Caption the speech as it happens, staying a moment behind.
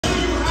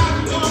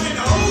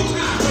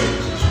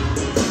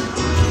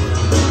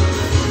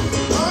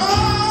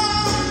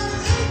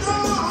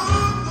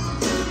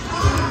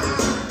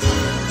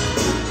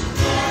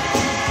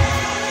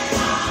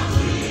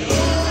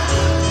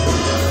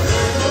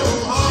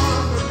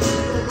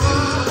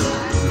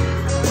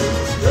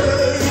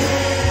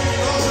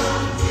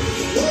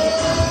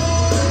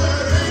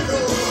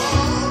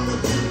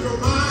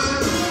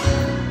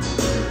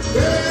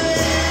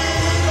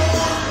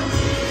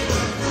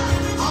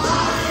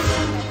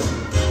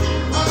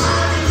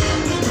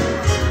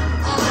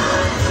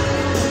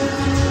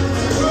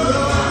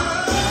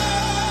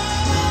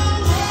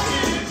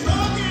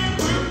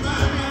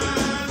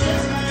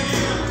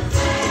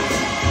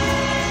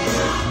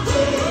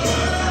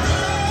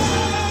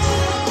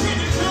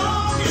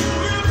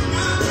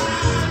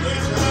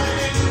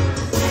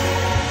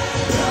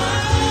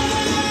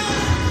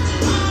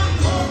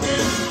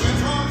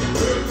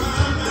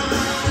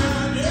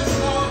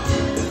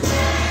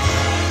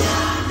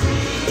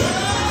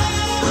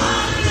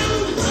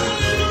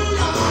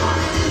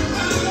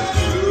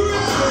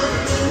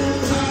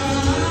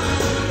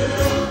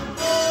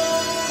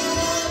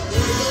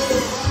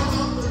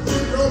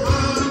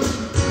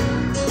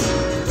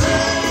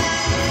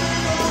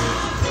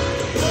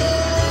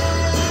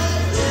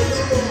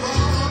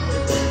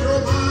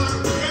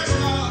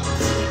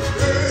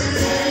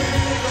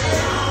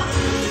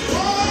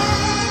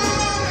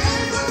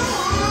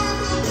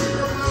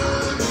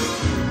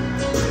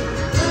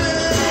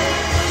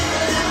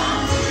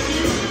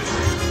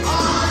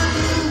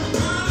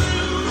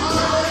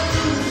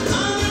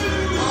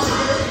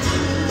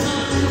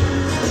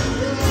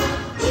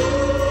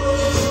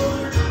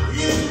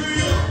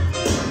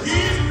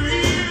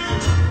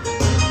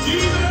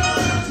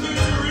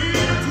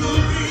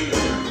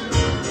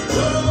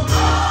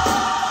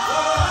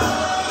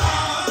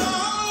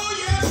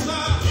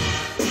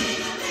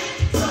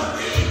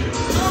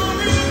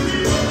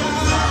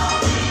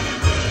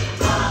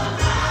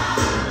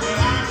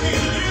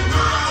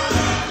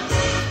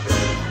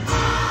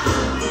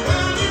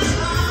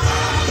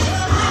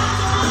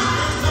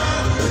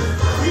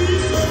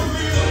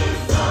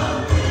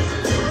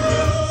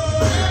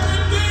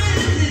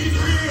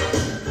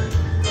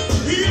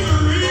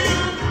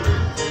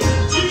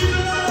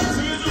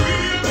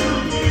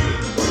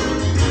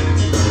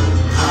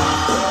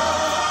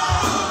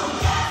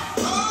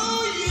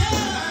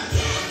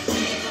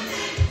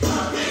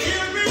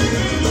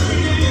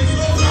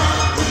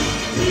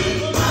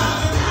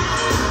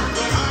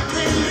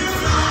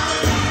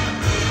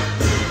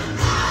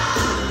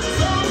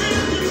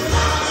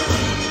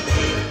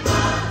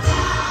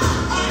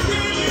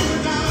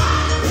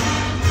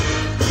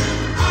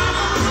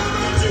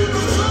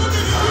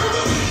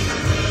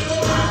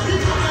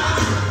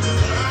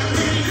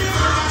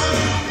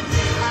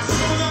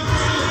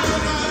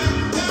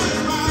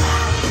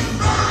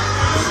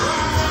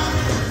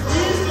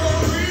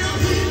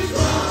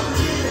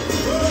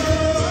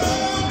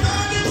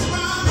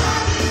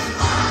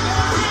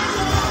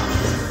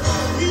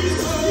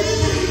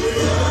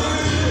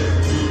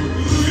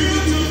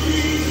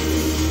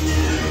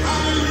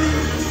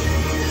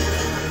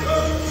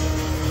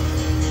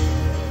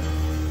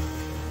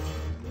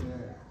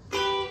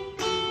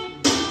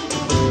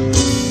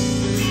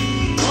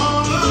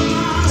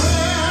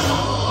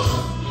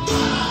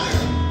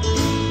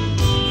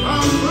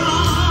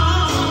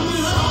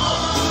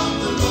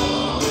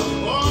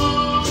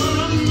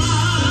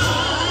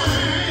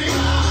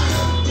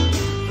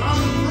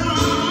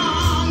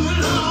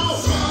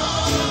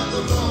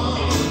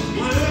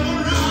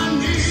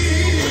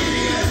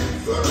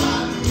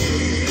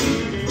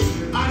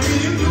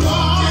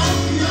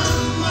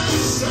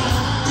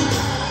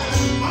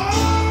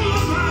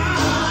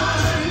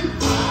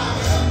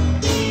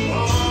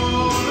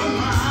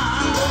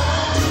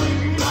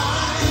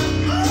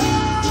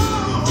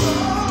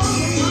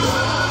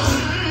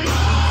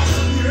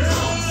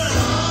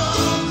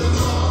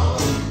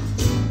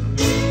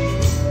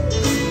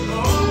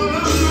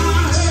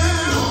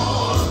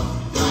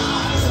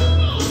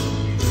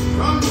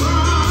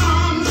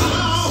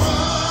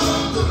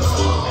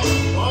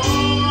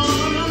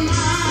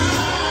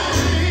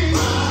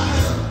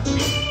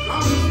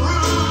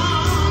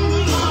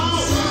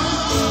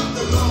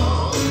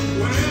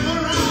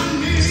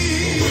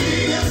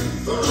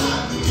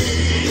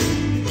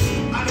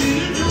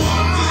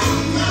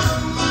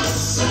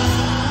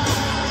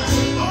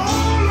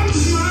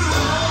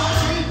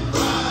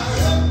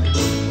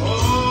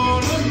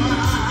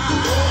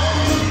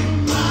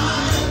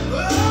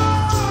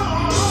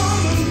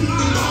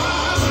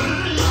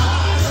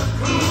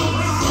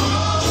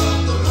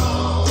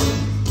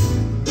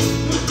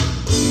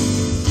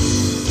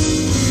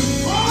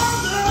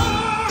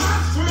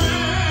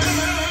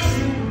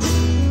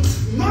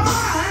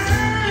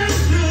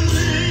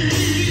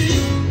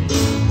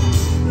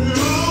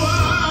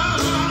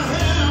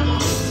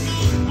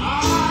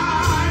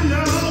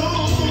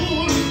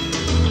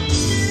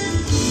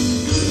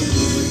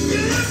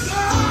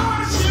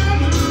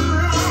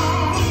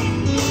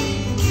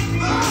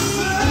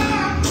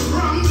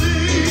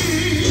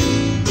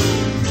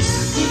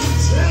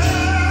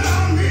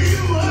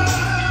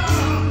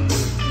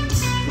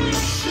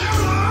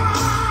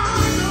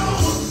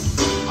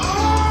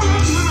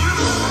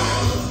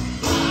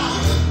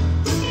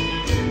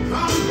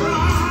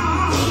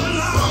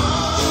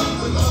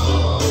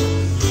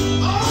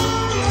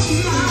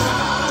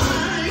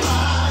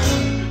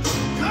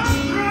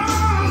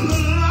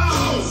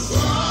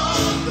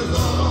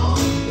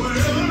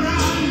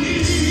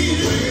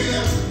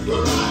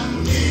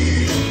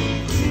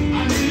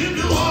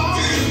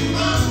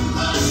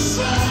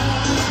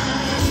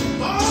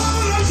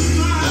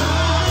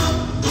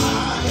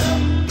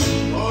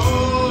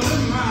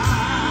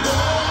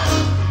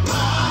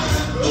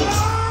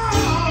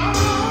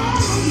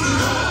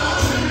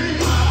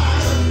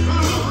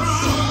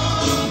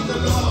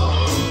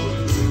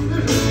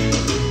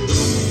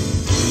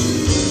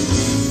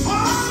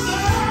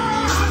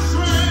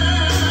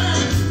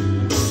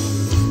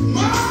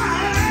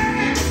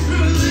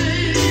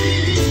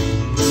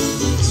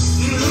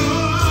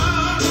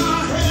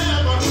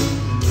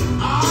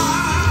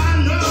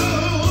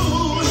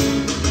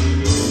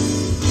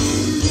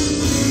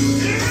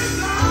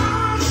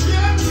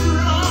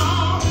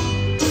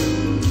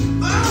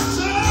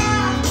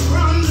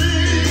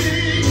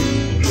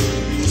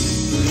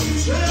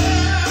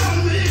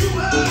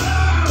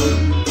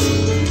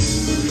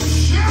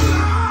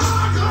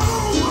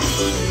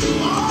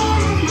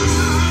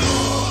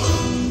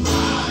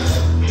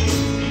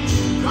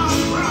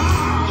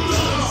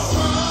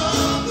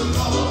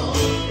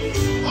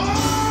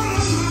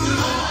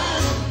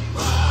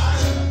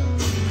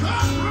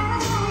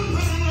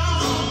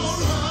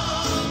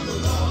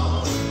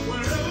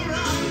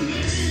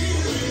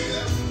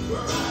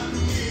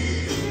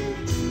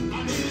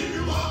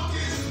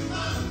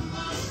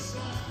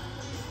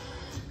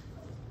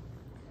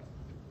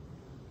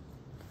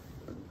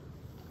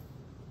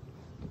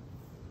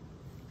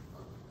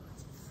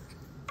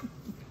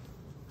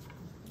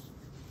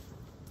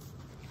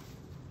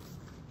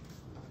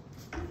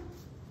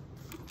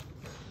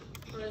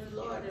Praise the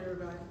Lord,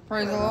 everybody.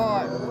 Praise the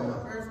Lord.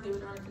 First, give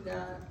it honor to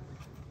God.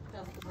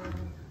 Pastor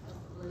Vernon,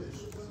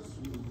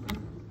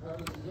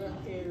 Pastor John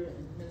Kerry,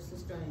 and Minister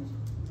Strange.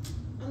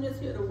 I'm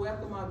just here to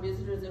welcome our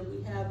visitors if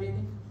we have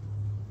any.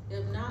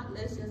 If not,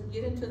 let's just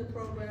get into the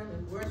program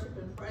and worship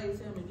and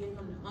praise Him and give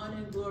Him the honor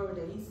and glory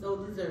that He so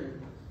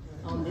deserves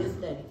on this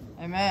day.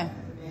 Amen.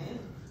 Amen.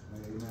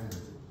 Amen.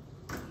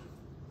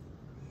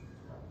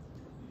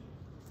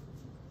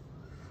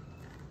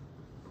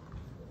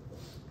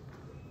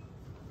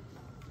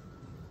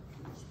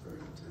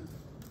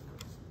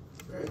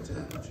 Very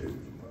time, church.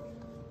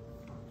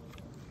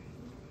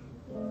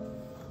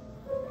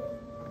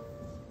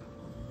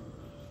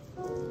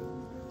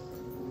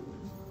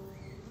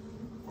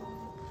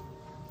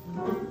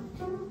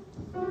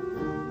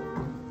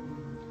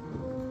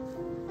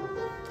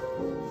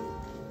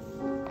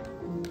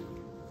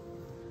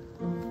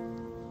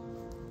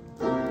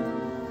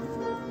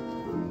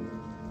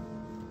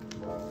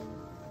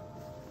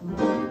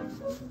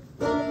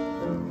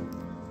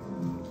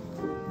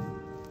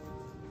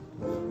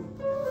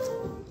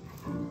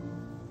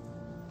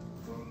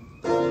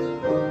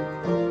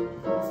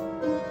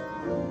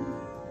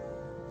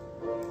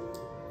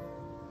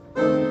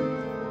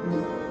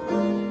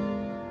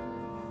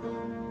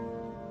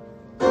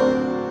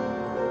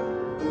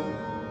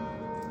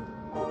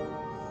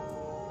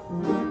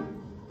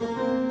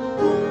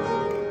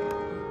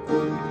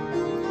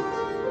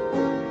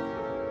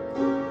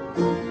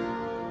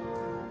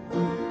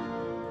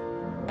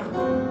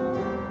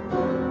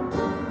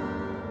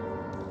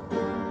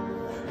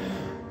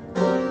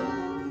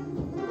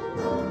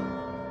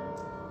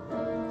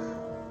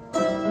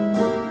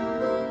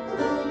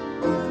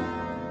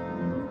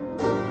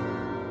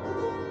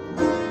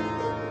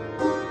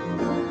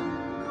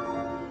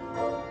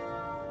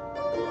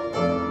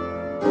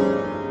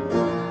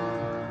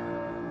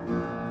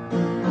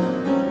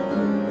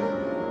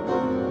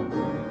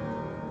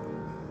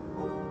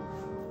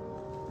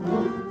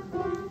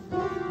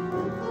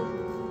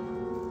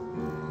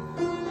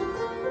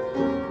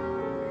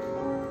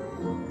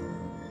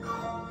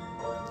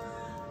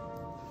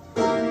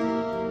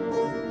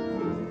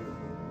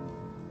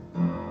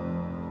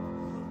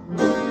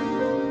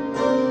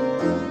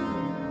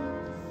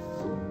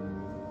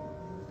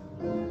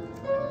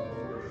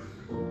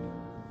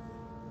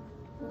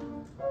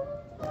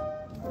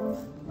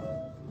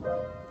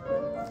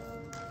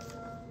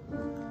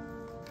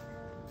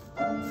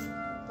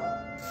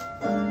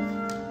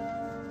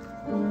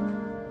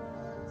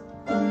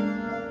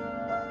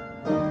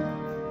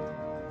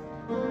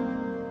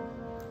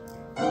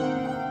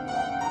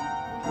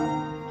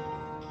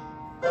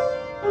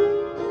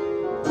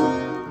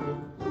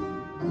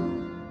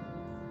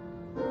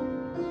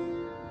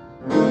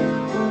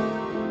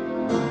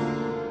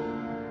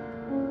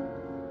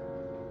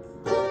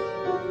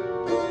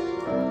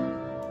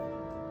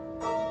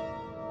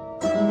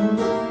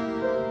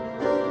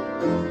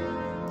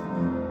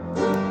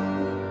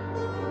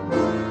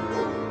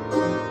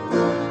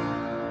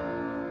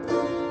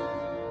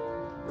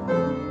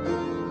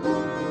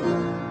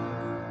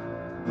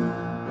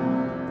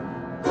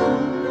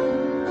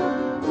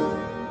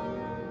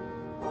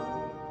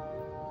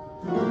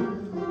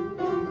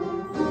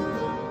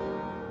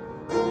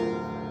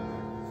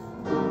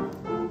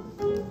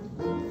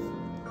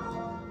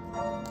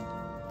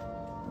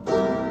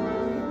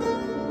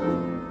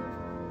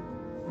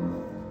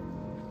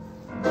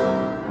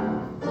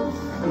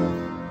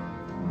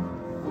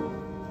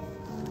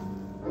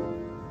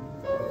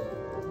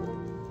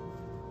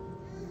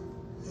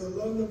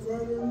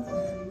 Lavergne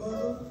and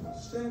Mother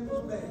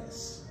Samuel's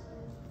Mass.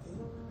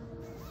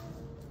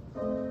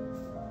 Okay.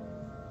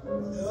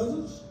 The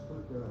others?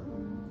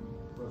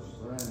 Brother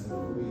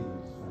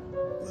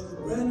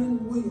Brandon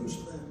Williams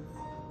family.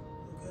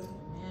 Okay.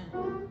 Yeah.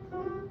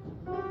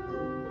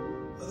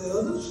 Are there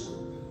others?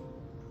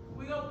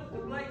 We gonna put the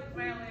Blake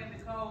family and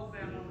the Cole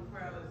family on the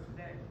prayer list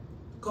today.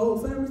 Cole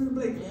family and the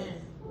Blake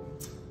family.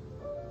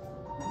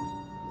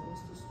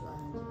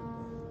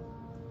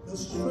 Mr.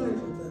 Strange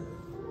family.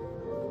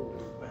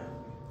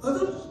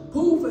 Others?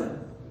 Pool family.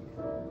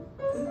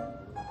 Okay.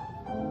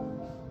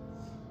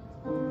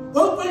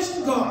 Oh,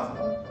 gracious God,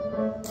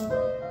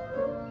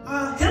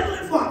 our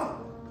Heavenly Father,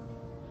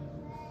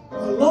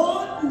 our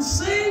Lord and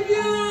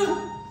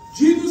Savior,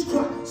 Jesus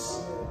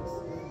Christ.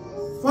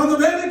 Father,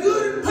 very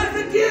good and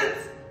perfect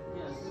gift.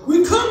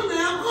 We come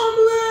now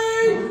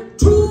humbly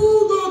to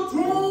the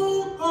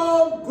throne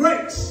of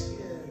grace,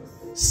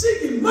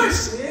 seeking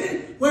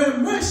mercy where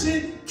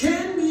mercy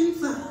can be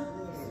found.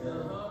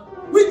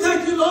 We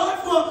thank you, Lord,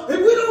 for if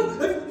you don't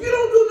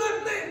do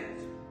nothing,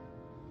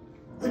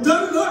 you've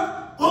done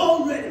enough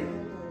already.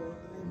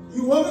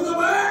 You woke us up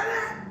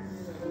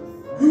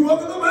early. You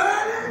woke us up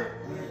early.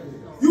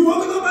 You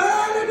woke us up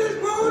early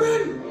this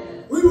morning.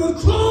 We were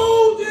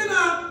clothed in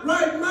our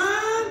right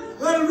mind,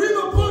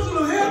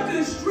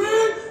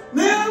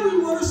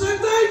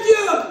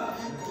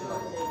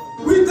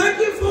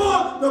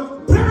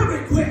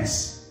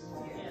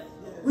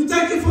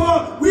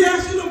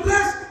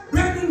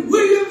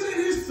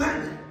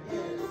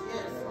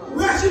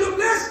 ask you to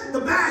bless the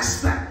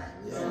Bass family.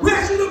 We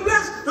ask you to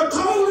bless the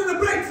Cole and the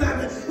Blake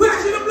family. We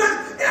ask you to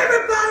bless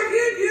everybody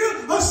in here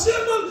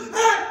assembled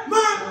at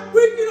my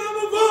weekend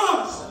of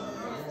voice.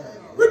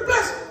 We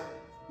bless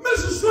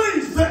Mr.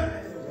 Strange family.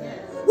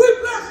 We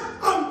bless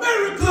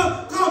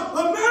America, because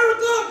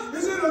America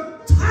is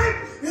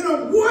in a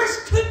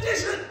worse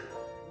condition.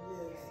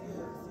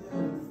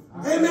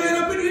 Amen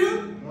up in here.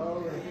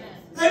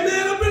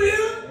 Amen up in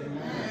here.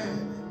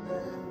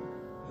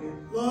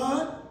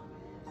 Lord,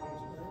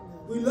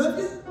 we love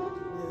you.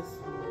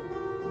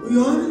 We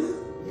honor you.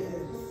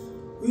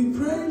 We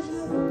praise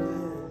you.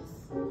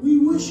 We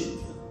worship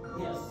you.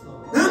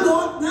 Now,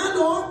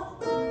 Lord,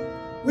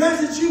 we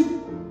ask that you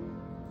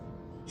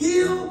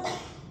heal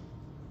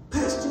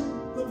Pastor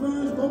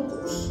Lavergne's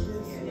vocals.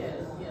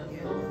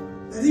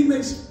 That he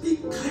may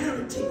speak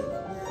clarity.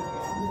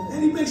 That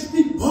he may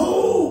speak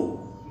bold.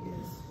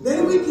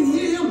 That we can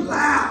hear him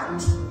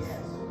loud.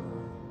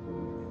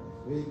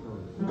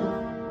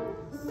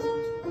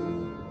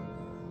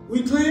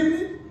 We claim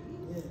it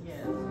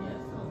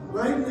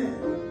right now.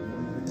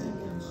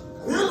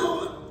 Now,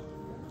 Lord,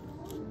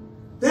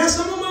 there's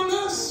some among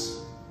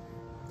us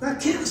got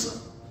cancer.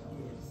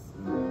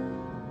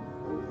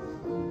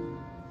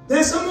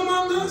 There's some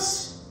among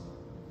us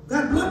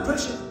got blood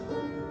pressure.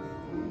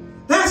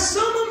 There's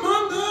some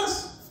among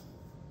us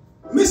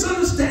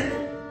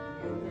misunderstanding.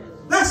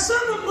 There's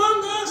some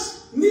among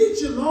us need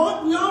you,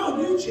 Lord. We all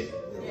need you.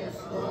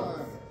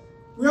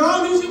 We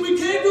all need you. We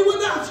can't do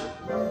without you.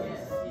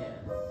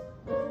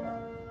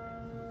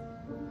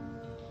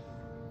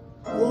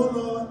 Oh,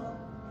 Lord,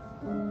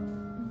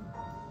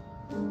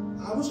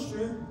 our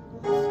strength,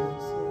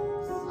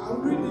 our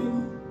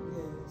Redeemer.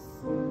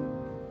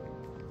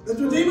 Let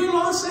the Redeemer,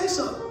 Lord, say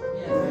so.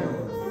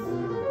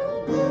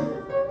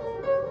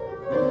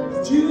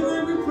 In Jesus'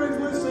 name we pray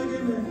for his sake,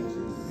 amen.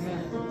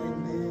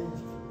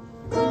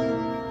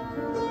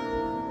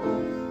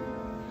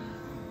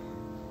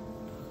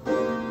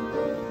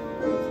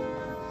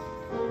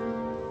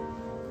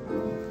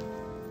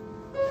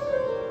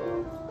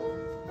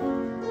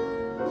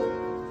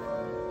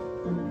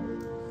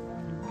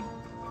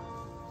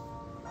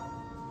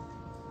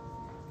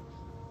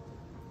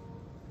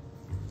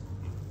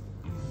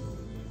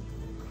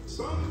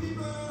 Some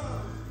people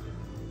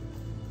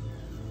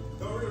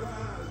don't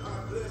realize how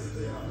blessed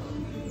they are.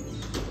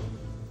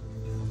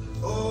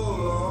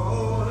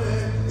 Oh Lord,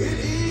 it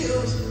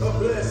is a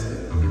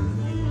blessing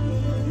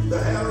to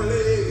have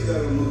legs that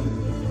will move.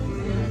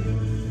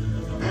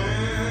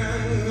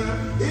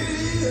 And it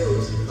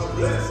is a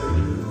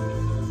blessing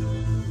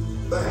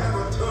to have a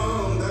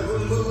tongue that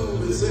will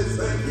move and say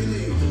thank you,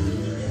 Jesus.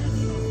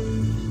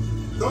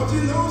 Don't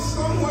you know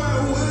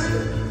somewhere with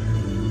it?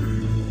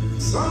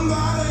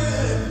 Somebody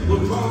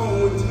was born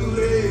with two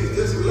legs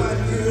just like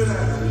you and I,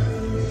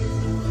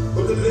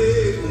 but the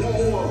legs won't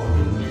walk.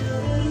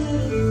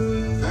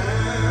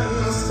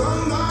 And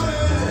somebody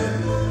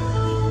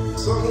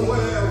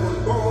somewhere was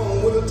born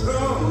with a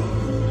tongue,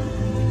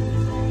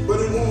 but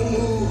it won't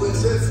move and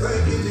say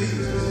thank you,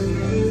 Jesus.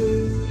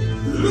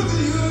 Look at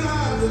you and I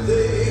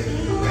today,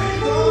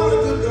 ain't God a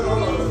good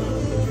God?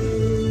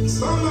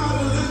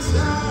 Somebody little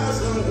child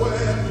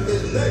somewhere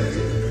is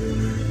naked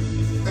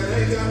and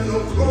ain't got no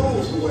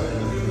clothes to wear.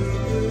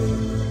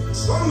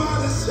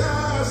 Somebody's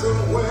child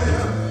somewhere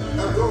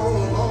have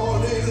gone all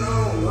day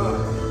long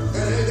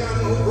and ain't got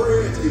no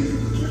bread to eat.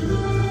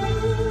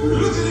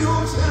 Look at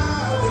your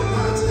child and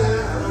my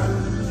child.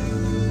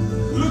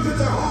 Look at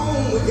the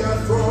home we got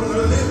for them to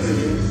live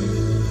in.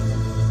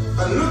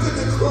 And look at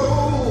the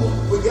clothes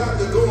we got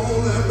to go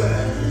on their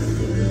back.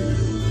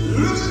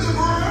 Look at the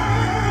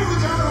bread we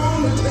got on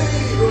the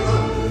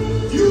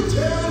table. You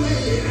tell me,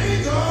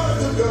 ain't God a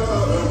good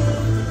God?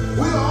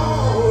 We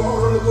all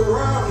ought to look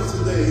around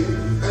today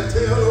and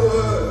tell the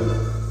world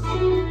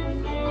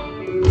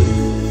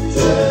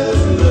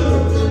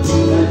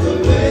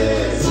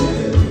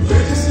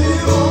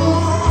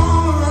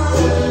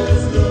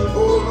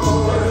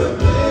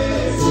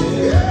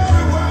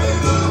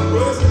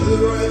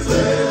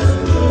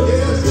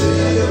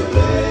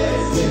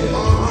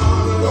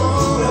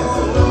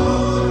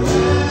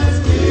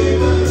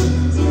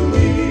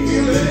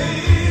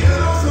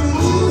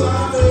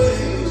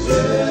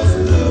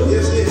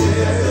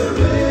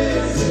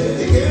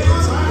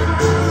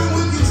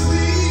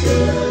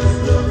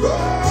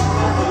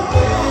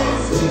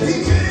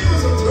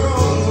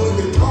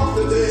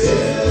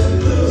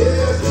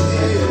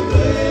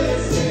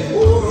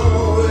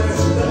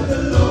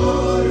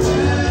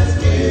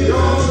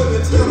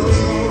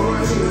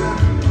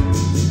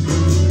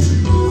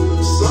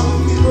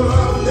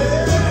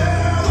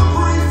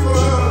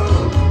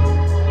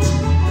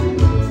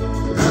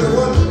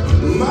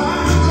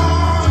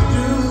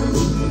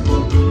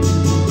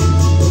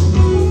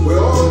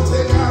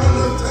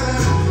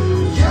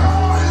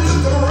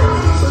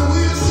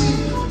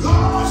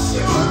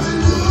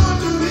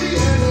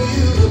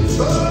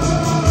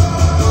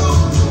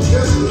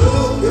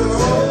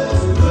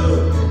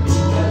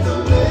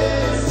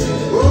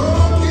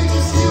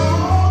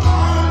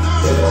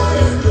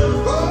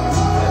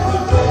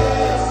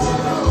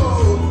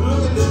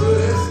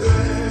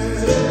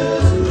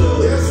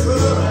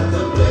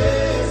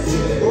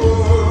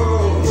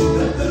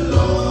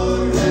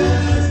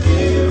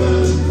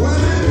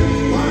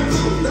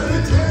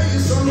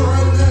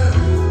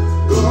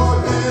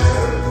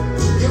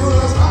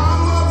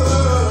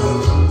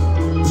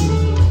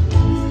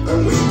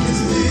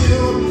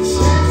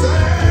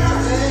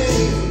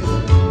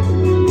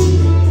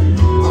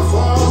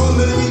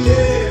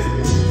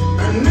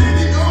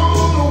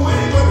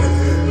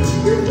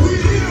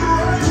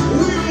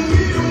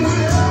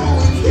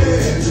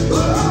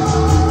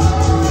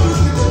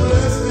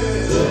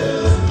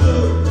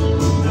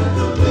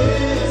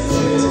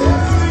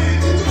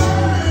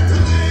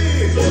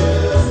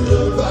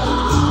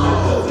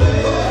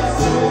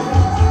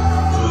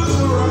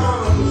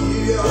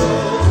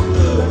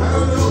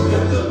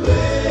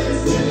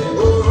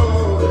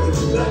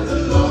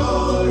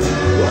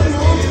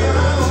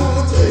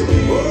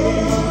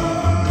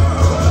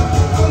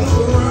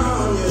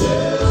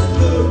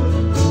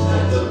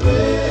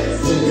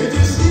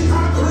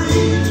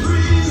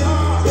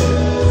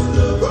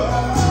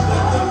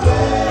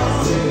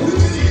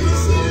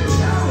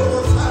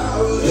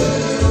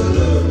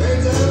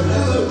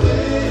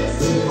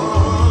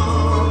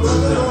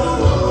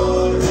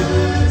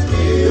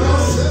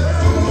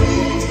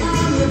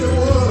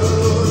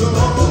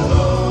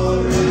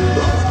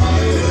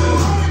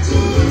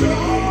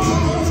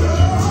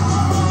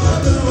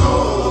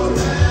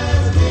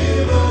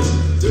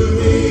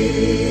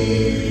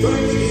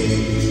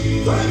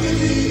Thank you,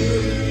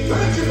 Jesus.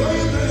 Thank you for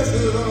your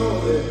blessings,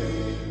 Lord.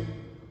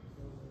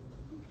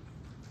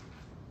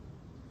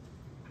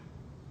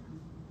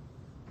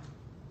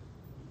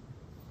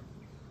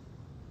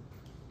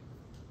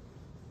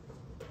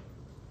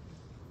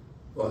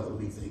 Father,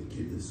 we thank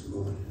you this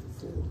morning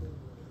for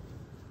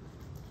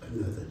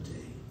another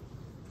day.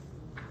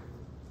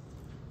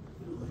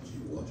 Lord,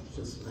 you watched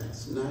us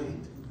last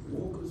night. You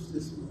woke us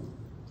this morning.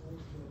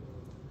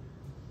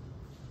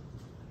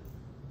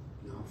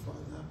 Now,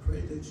 Father, I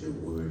pray that your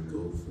word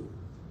go forth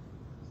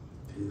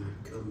and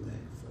not come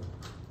back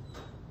forth.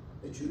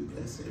 That you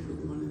bless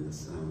everyone in the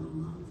sound of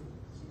my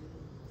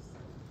voice.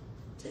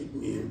 Take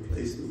me and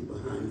place me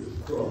behind your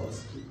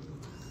cross.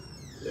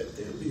 Let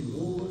there be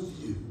more of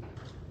you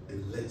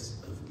and less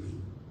of me.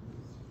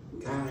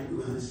 Guide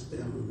my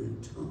stammering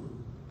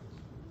tongue.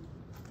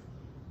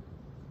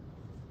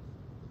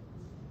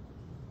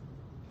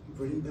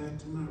 Bring back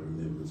to my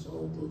remembrance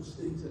all those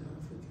things that I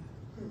forgot.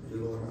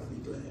 And Lord, I'll be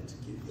glad to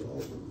give you all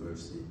the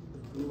mercy, the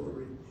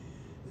glory,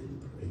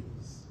 and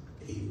praise.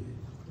 Amen.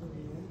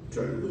 Amen.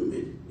 Turn with me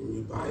in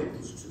your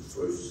Bibles to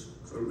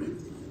 1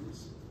 Corinthians.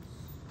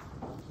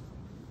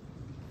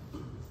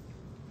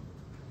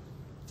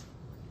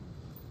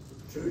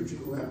 Church,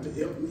 you're going to have to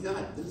help me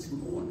out this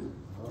morning.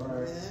 All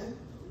right.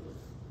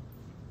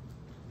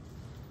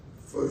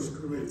 1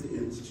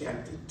 Corinthians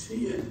chapter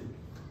 10.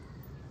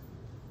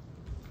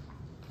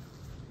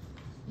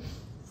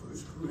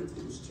 1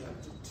 Corinthians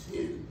chapter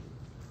 10,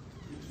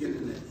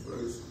 beginning at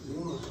verse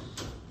 1.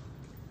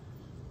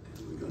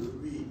 And we're going to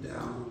read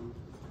down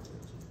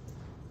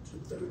to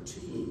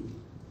 13.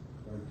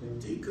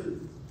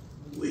 Deacon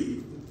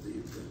Williams.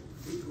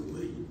 Deacon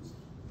Williams.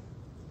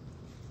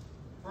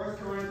 1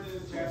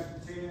 Corinthians chapter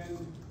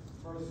 10,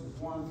 verses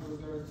 1 through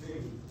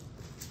 13.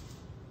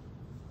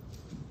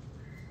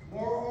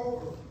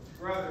 Moreover,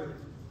 brethren,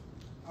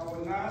 I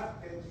would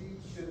not that ye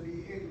should be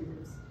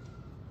ignorant,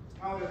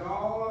 how that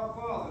all our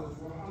fathers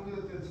were under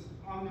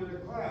the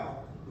cloud,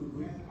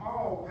 and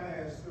all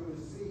passed through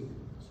the sea,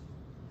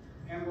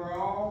 and were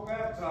all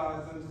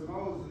baptized unto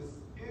Moses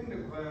in the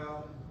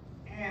cloud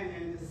and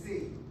in the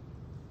sea,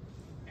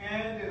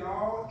 and did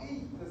all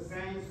eat the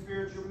same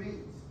spiritual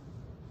meat,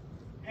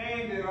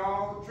 and did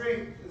all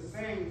drink the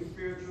same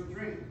spiritual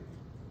drink.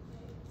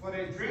 For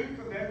they drink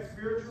of that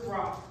spiritual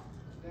rock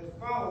that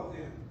followed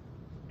them,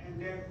 and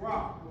that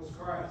rock was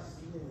Christ.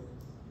 Yes.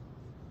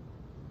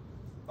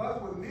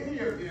 But with many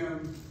of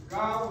them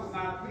God was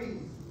not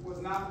pleased, was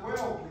not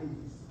well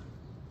pleased,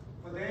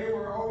 for they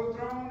were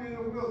overthrown in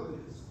the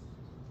wilderness.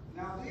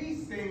 Now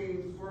these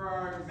things were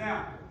our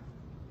example,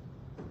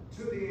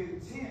 to the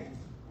intent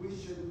we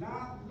should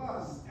not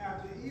lust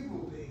after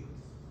evil things,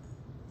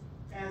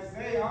 as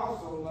they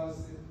also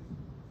lusted.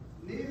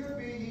 Neither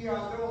be ye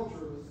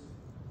adulterers,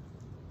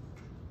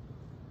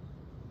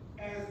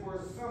 as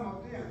were some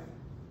of them.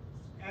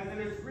 As it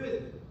is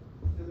written,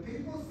 the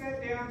people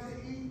sat down to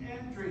eat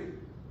and drink,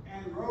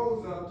 and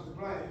rose up to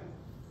play.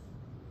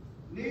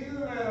 Neither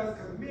let us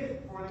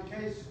commit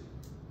fornication,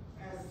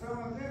 as some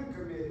of them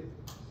committed,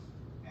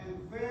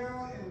 and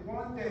fell in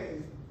one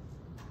day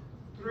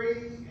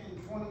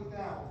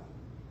 23,000.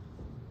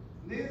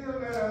 Neither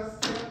let us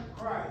tempt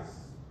Christ,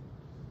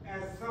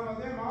 as some of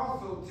them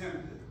also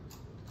tempted,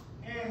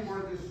 and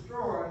were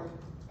destroyed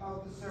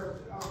of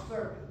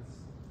serpents.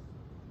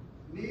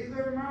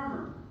 Neither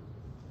murmur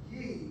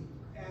ye,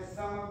 as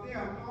some of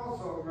them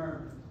also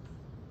murmured,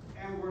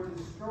 and were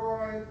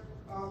destroyed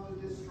of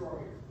the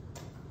destroyer.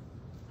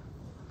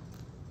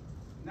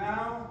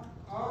 Now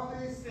all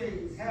these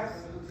things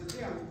happen unto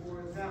them for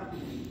example,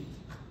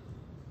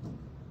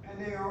 and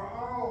they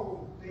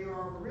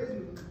are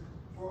written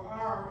for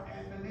our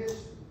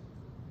admonition,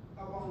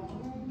 upon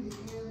whom the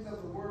ends of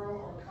the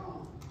world are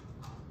come.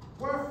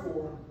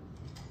 Wherefore,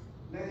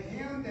 let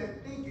him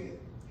that thinketh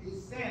he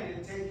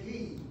standeth take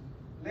heed,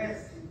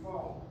 lest he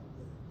fall.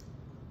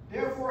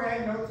 Therefore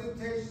had no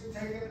temptation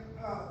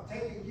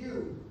taken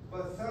you,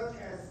 but such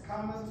as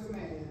cometh to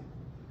man.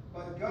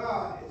 But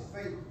God is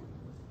faithful,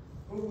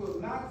 who will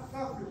not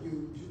suffer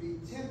you to be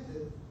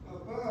tempted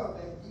above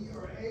that ye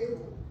are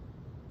able,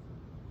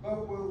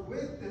 but will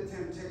with the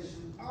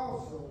temptation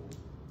also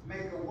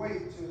make a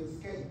way to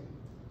escape,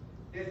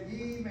 that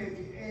ye may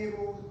be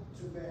able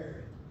to bear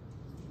it.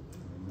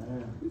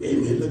 Amen.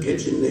 Amen. Look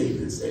at your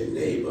neighbor and say,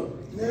 neighbor,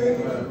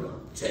 neighbor,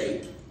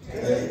 take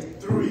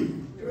 3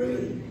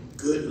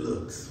 good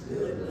looks.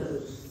 Good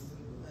looks.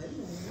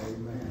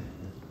 Amen.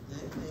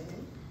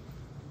 Amen.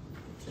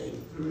 Take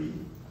 3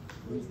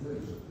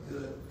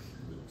 good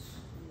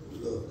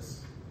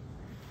looks.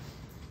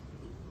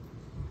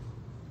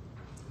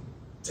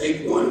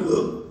 Take one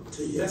look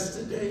to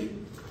yesterday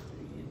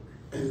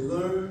and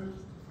learn.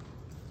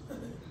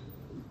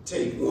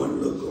 Take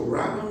one look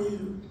around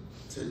you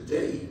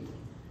today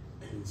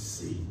and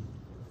see.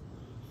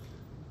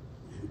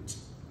 And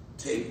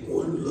take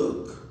one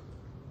look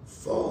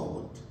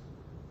forward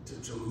to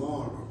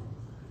tomorrow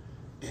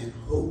and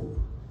hope.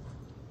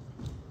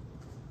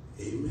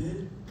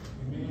 Amen?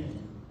 Amen.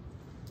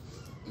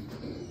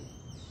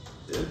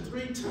 There are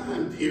 3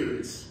 time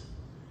periods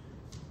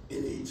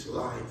speaks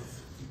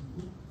life.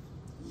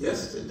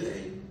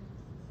 Yesterday,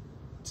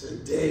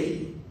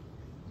 today,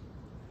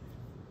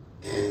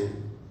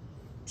 and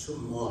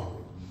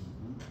tomorrow.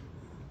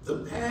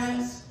 The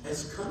past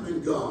has come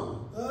and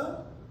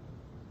gone.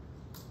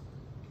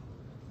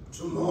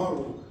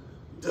 Tomorrow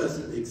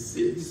doesn't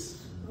exist.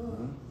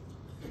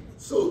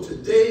 So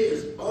today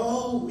is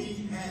all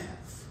we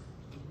have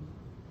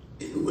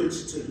in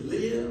which to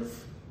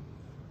live,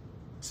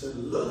 to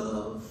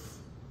love,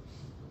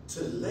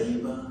 to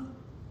labor,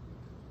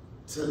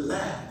 to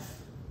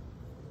laugh,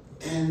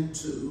 and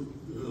to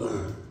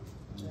learn.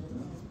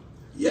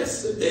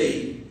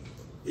 Yesterday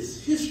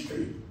is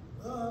history.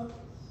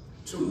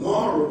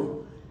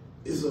 Tomorrow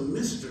is a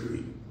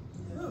mystery.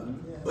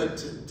 But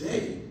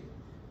today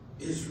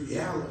is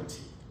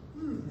reality.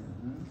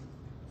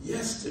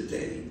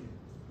 Yesterday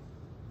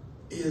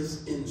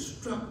is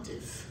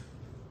instructive.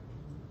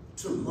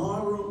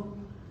 Tomorrow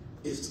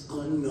is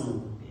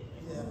unknown.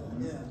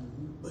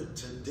 But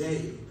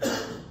today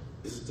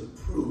is the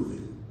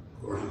proven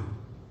ground.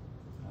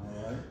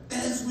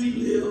 As we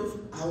live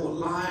our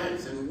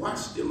lives and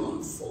watch them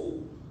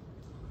unfold,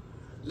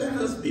 let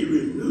us be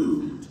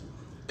renewed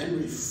and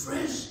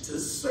refreshed to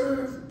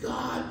serve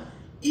God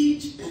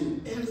each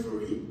and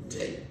every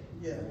day.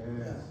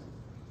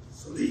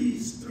 So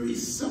these 3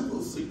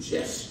 simple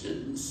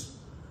suggestions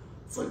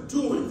for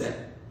doing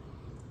that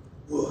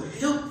will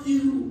help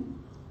you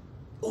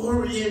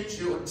orient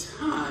your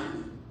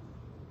time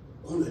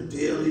on a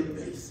daily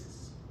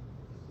basis.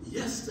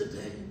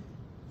 Yesterday,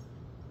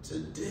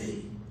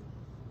 today,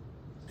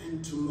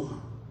 and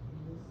tomorrow.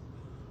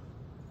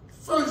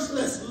 First,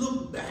 let's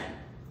look back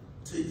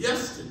to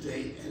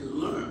yesterday and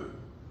learn.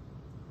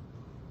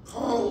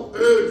 Paul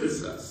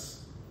urges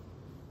us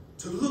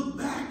to look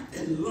back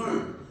and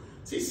learn.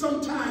 See,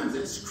 sometimes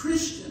as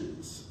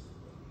Christians,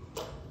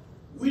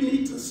 we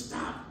need to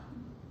stop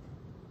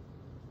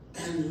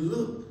and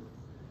look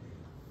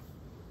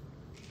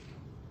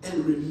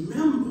and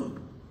remember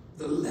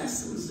the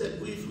lessons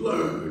that we've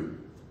learned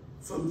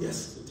from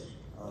yesterday.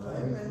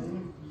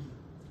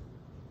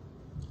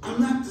 I'm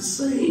not the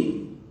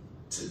same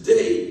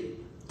today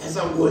as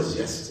I was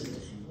yesterday.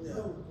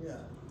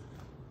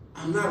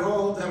 I'm not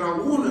all that I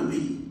want to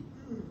be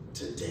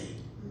today.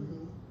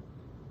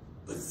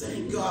 But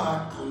thank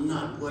God I'm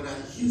not what I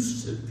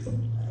used to be.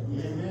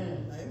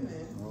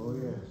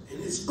 And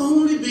it's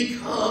only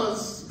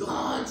because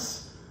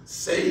God's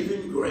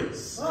saving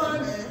grace.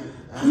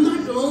 I'm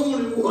not the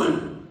only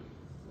one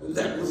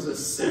that was a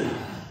sinner.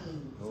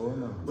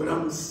 But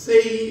I'm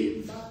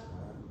saved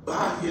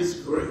by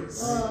his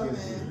grace.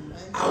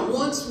 I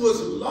once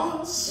was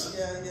lost,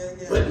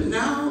 but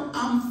now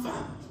I'm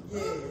found.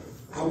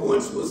 I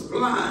once was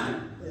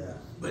blind,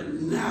 but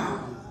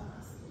now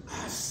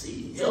I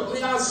see. Help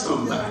me out,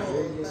 somebody.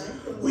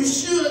 We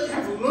should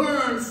have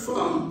learned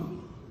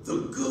from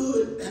the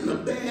good and the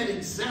bad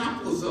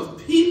examples of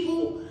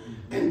people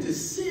and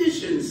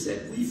decisions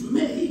that we've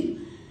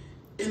made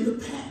in the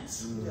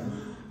past.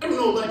 I don't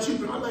know about you,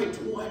 but I like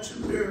to watch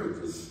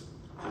America's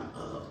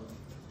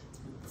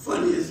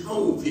funniest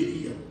home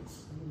videos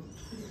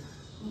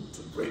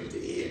to break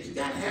the edge. You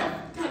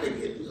gotta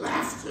get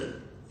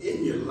laughter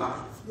in your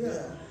life.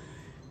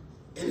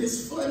 And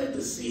it's funny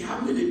to see how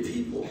many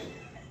people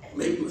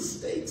make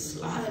mistakes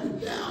sliding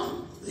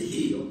down the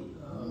hill.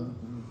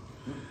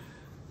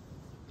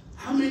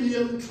 How many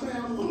of them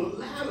climb on a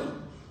ladder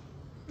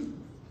and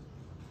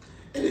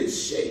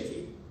it's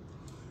shaking?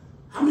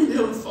 How many of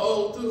them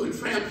fall through a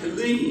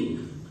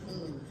trampoline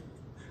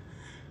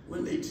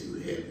when they're too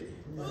heavy?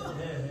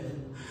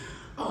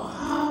 Or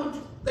how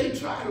they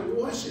try to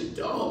wash a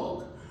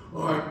dog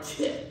or a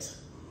cat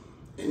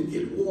and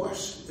get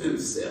washed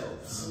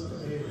themselves.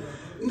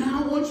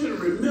 Now I want you to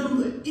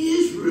remember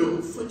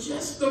Israel for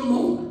just a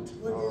moment.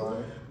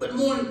 But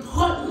more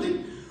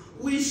importantly,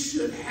 we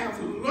should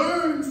have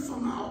learned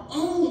from our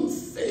own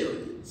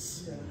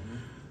failures.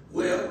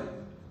 Well,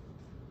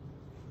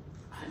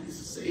 I used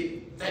to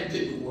say that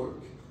didn't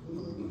work.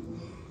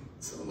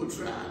 So I'm going to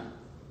try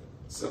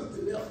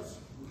something else.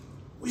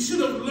 We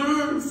should have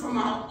learned from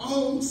our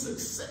own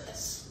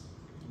success.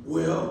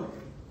 Well,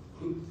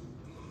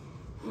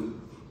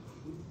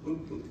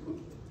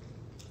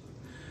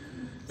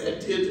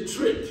 that did the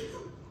trick.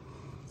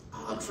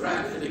 I'll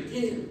try that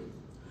again.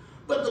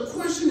 But the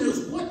question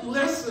is, what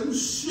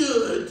lessons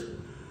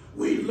should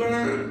we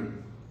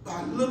learn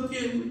by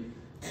looking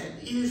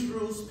at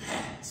Israel's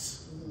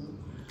past?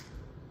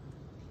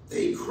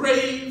 They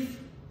crave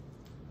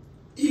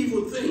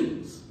evil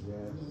things,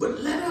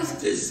 but let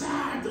us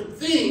desire the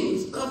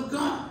things of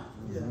God.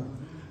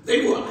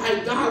 They were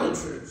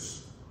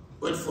idolaters,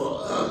 but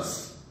for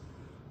us,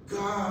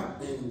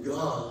 God and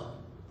God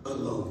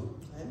alone.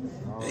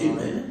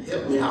 Amen.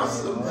 Help me out,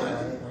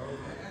 somebody.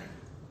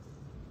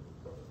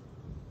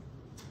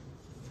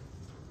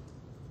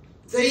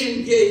 They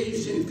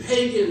engaged in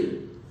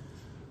pagan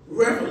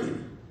revelry.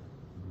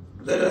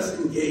 Let us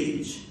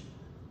engage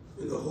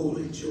in the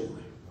holy joy.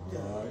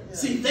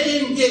 See,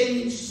 they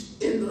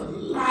engaged in the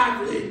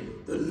lively,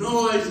 the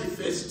noisy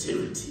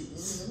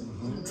festivities,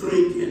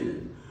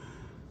 drinking,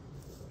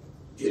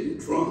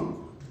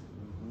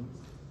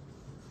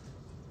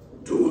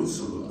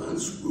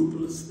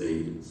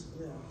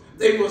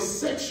 They were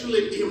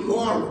sexually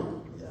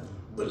immoral,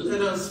 but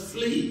let us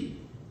flee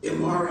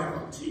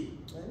immorality.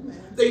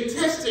 Amen. They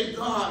tested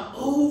God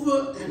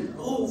over and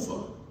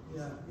over,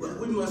 but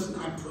we must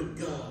not put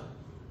God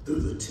through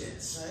the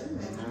test.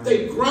 Amen.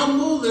 They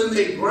grumbled and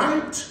they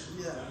griped.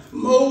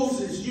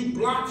 Moses, you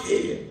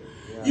blockhead.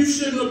 You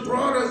shouldn't have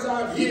brought us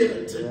out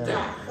here to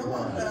die.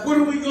 What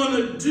are we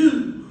going to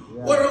do?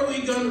 What are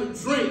we going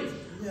to drink?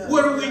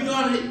 What are we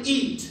going to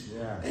eat?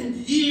 And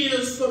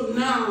years from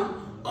now,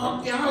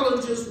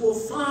 archaeologists will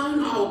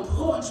find our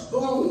parched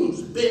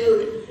bones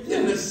buried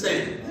in the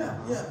sand.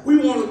 We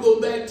want to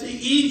go back to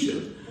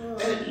Egypt.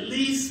 At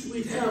least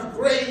we'd have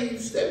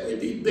graves that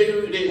we'd be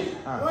buried in.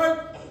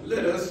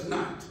 Let us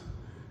not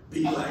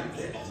be like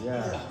that.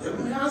 Let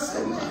me ask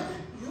somebody.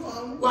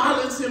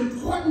 While it's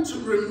important to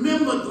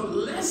remember the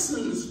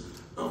lessons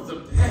of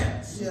the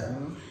past,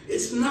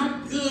 it's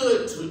not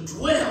good to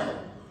dwell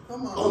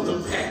on the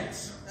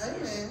past.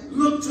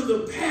 Look to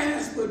the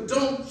past, but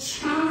don't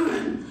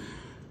chime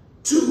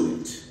to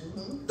it.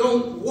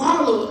 Don't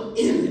wallow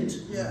in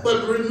it.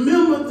 But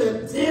remember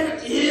that there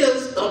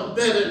is a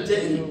better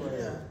day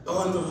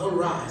on the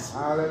horizon.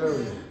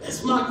 Hallelujah.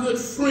 As my good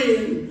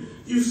friend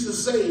used to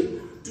say,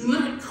 do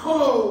not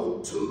call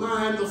to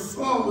mind the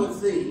former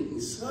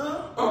things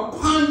or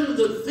ponder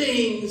the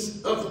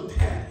things of the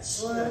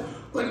past.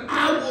 But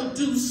I will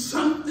do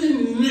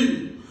something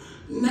new.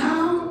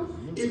 Now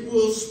it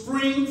will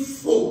spring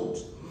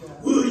forth.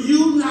 Will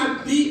you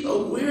not be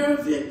aware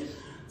of it?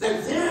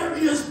 That there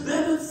is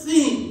better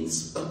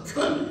things are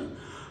coming.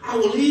 I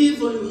will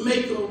even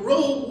make a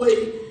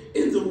roadway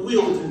in the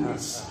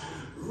wilderness,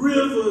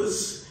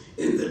 rivers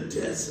in the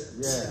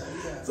desert.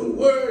 The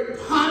word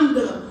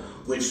ponder,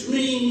 which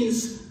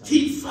means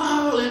keep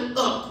following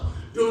up,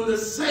 doing the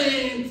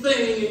same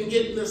thing and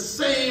getting the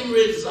same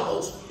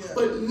results,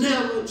 but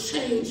never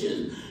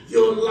changing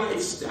your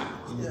lifestyle.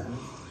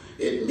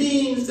 It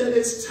means that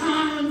it's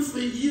time for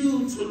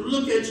you to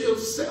look at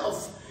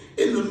yourself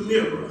in the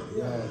mirror.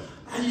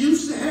 I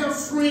used to have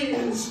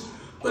friends,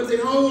 but they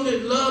only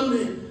loved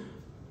me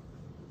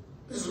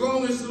as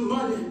long as the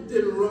money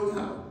didn't run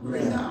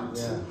out.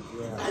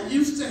 I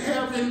used to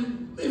have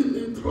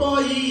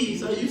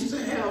employees. I used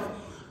to have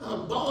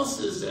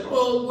bosses that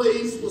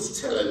always was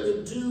telling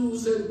the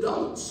do's and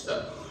don'ts.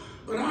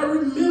 But I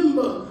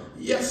remember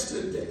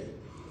yesterday.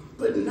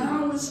 But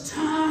now it's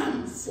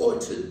time for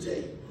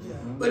today.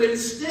 But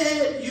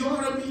instead, you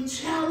ought to be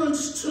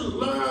challenged to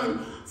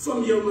learn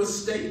from your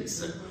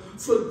mistakes.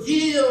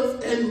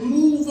 Forgive and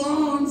move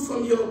on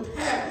from your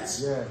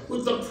past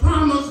with the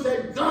promise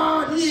that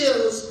God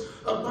is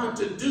about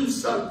to do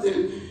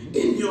something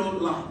in your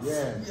life.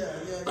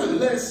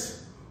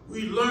 Unless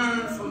we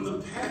learn from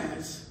the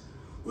past,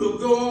 we'll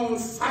go on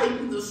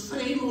fighting the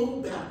same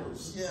old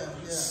battles,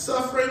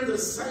 suffering the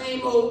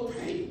same old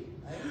pain.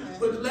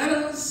 But let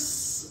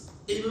us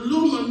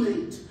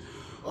illuminate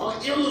or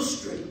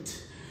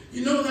illustrate.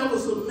 You know, there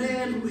was a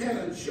man who had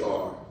a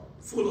jar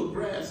full of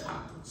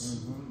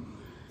grasshoppers.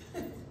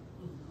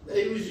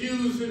 They was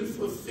using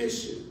for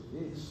fishing.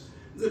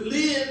 The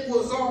lid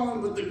was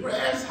on, but the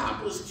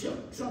grasshoppers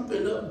kept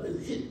jumping up and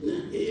hitting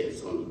their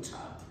heads on the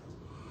top,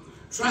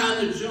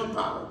 trying to jump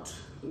out.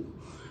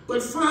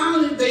 But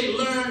finally they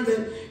learned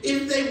that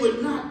if they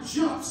would not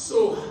jump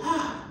so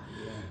high,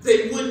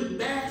 they wouldn't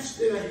bash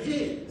their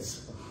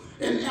heads.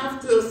 And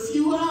after a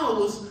few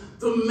hours,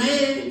 the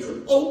man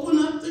could open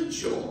up the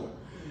jar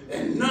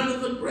and none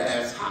of the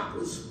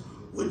grasshoppers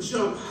would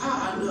jump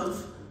high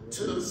enough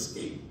to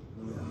escape.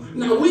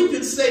 Now we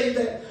could say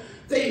that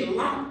they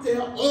locked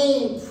their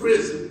own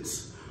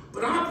prisons,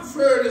 but I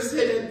prefer to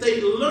say that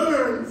they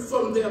learned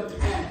from their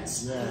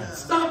past.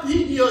 Stop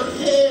hitting your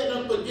head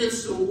up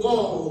against the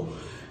wall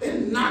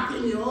and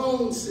knocking your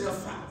own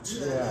self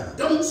out.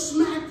 Don't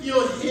smack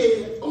your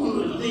head on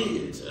the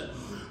lid.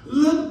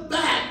 Look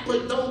back,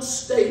 but don't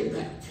stay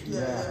back.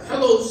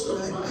 Hello,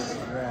 somebody.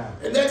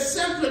 And that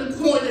second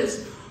point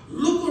is,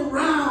 look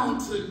around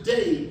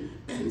today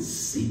and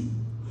see.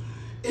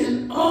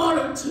 In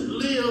order to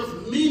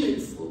live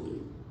meaningfully,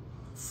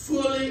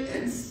 fully,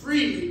 and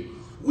freely,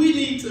 we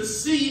need to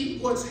see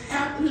what's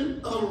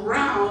happening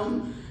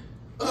around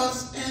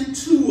us and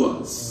to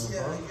us.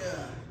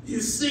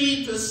 You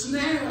see the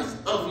snares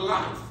of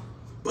life,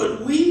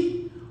 but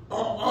we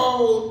are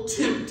all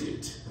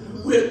tempted.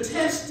 We're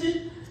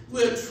tested,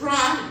 we're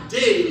tried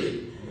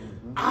daily,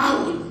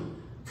 hourly,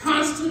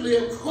 constantly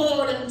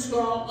according to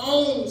our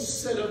own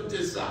set of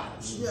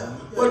desires.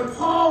 But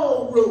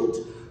Paul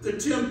wrote, the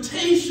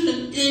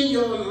temptation in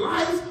your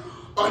life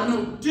are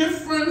no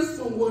different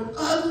from what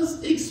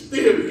others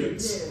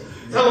experience.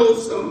 Hello,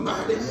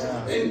 somebody.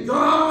 And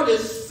God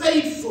is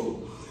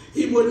faithful.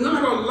 He would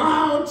not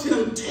allow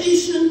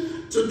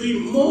temptation to be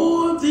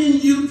more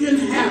than you can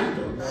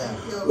handle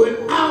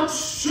without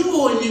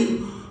showing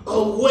you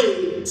a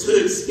way to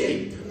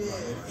escape.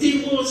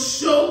 He will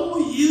show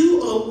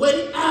you a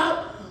way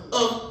out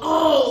of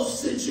all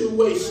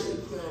situations.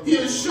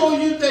 He'll show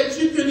you that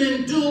you can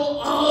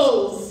endure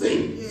all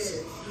things.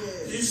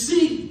 You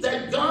see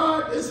that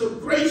God is a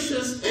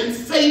gracious and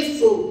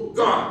faithful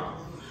God.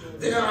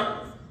 There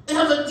are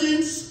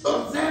evidence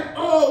of that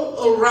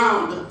all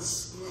around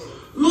us.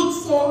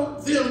 Look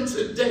for them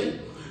today.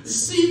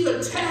 See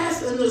the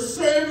tasks and the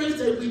service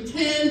that we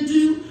can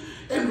do,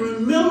 and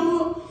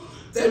remember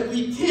that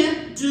we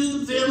can't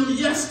do them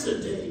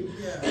yesterday,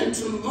 and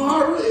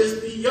tomorrow is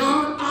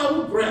beyond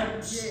our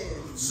grasp.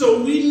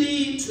 So we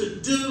need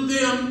to do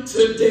them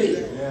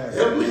today.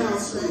 Help me out,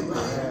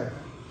 somebody.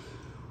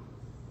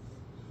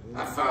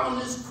 I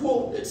found this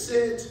quote that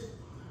said,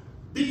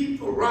 be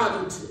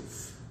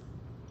prerogative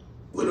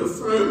with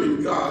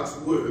affirming God's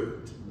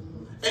word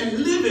and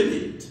living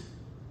it.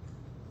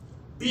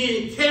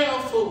 Being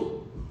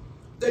careful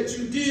that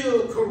you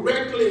deal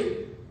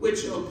correctly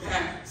with your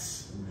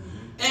past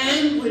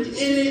and with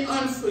any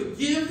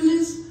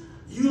unforgiveness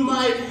you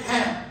might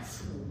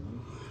have.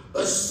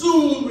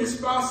 Assume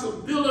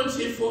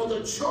responsibility for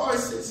the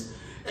choices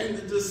and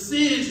the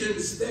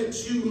decisions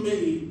that you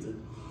made,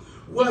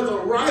 whether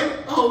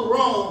right or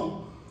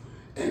wrong,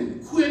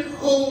 and quit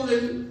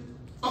holding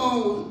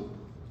on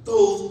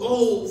those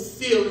old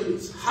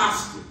feelings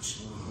hostage.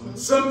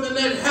 Something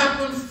that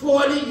happened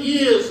 40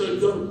 years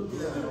ago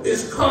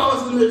is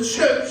causing the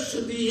church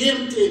to be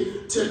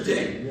empty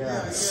today.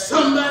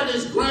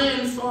 Somebody's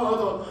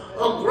grandfather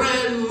or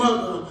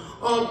grandmother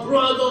or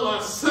brother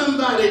or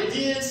somebody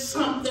did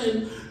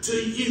something to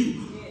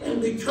you,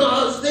 and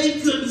because they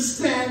couldn't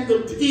stand the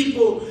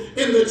people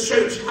in the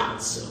church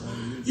house,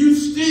 you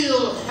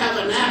still have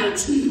an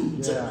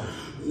attitude,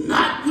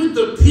 not with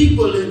the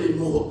people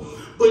anymore,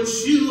 but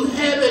you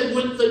have it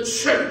with the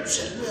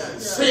church,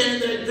 saying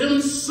that them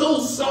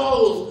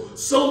so-called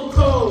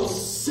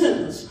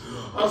sinners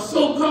or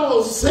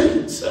so-called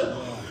saints,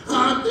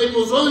 they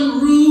was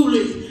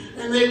unruly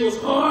and they was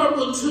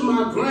horrible to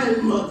my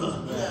grandmother,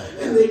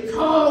 and they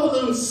called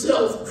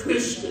themselves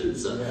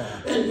Christians.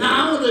 And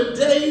now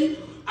today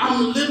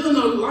I'm living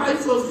a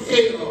life of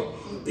hell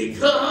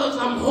because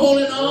I'm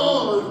holding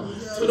on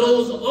to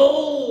those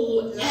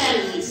old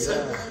alleys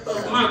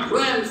of my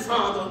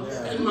grandfather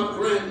and my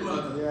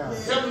grandmother.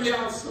 Help me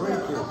out,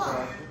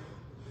 somebody.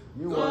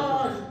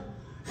 God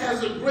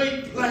has a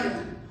great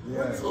plan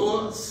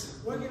for us,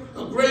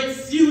 a great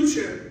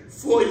future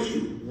for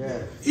you.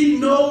 He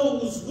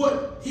knows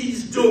what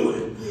he's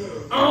doing.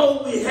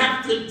 All we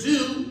have to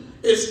do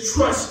is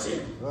trust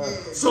him.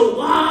 So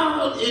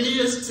while it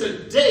is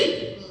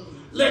today,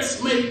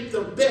 let's make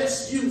the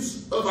best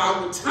use of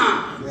our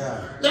time.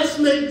 Let's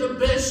make the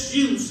best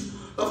use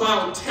of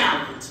our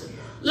talent.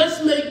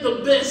 Let's make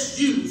the best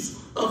use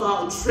of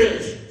our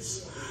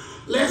treasures.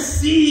 Let's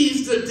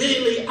seize the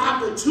daily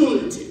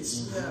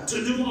opportunities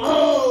to do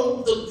all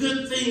the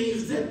good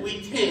things that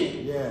we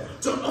can,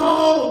 to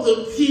all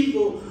the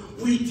people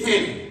we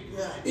can,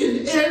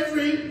 in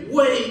every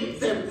way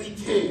that we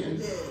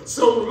can,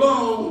 so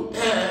long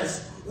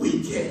as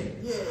we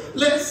can.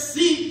 Let's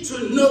seek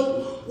to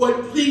know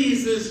what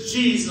pleases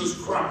Jesus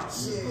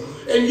Christ.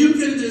 And you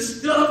can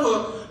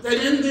discover that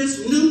in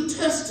this New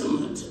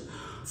Testament,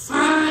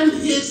 find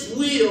his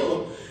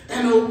will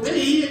and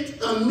obey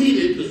it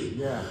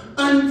immediately,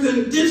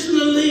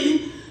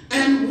 unconditionally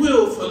and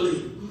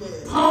willfully.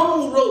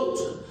 Paul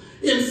wrote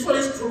in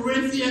 1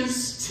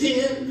 Corinthians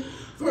 10,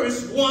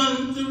 verse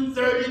 1 through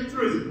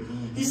 33.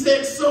 He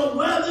said, so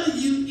whether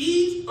you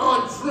eat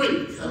or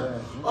drink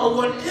or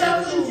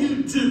whatever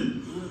you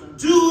do,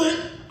 do it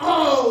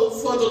all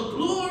for the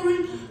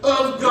glory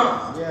of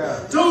God.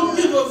 Don't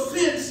give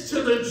offense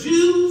to the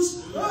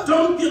Jews.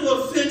 Don't give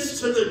offense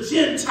to the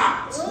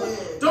Gentiles.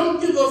 Don't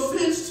give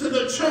offense to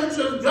the church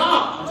of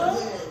God.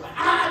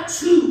 I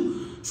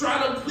too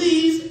try to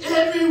please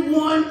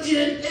everyone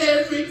in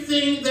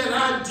everything that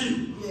I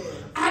do.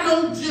 I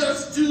don't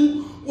just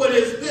do what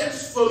is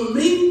best for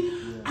me.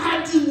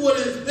 I do what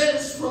is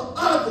best for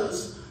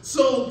others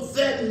so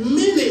that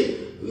many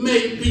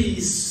may be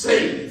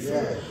saved.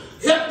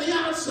 Help me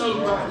out,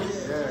 somebody.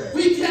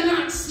 We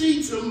cannot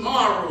see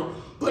tomorrow,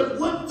 but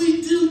what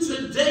we do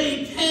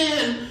today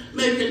can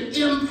make an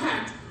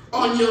impact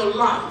on your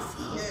life.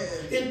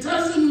 It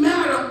doesn't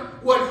matter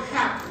what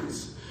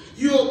happens.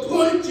 You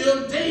appoint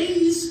your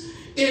days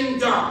in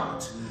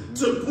God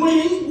to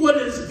bring what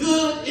is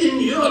good in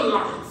your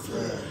life.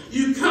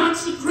 You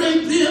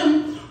consecrate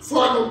them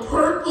for the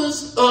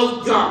purpose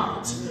of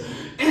God.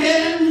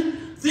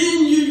 And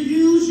then you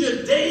use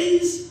your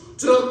days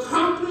to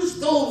accomplish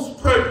those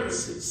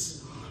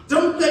purposes.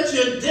 Don't let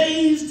your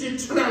days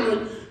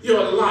determine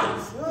your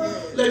life.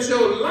 Let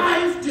your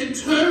life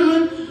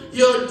determine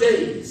your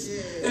days.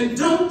 And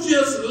don't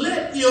just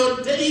let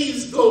your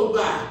days go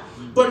by,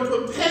 but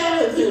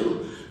prepare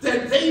them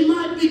that they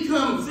might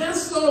become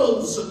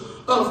vessels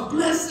of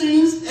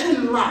blessings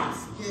and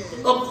life.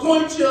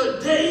 Appoint your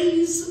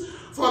days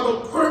for the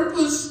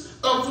purpose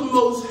of the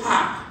Most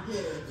High.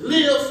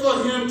 Live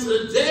for him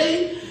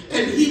today,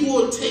 and he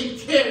will take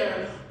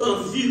care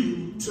of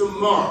you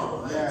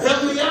tomorrow.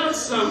 Help me out,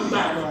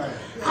 somebody.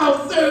 Our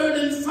third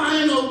and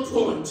final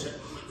point.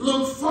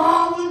 Look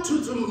forward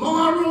to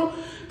tomorrow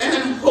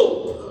and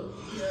hope.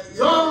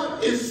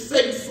 God is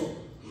faithful.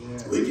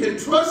 We can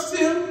trust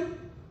him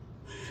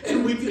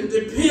and we can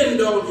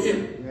depend on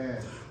him.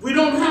 We don't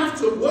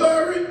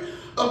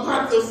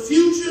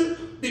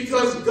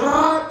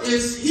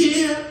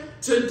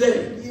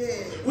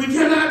dead. We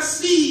cannot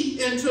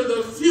see into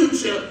the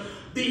future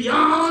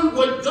beyond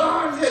what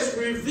God has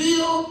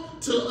revealed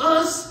to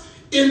us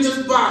in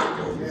the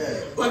Bible.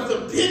 But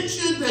the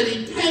picture that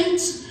he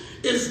paints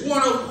is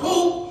one of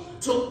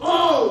hope to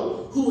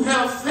all who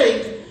have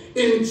faith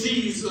in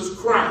Jesus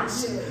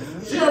Christ.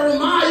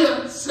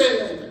 Jeremiah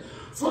said,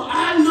 "For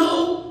I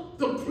know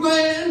the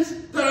plans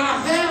that I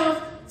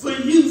have for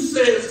you,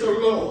 says the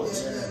Lord.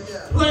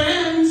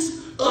 Plans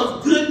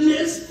of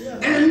goodness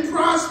and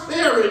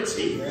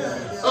prosperity,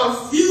 a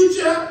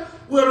future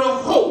with a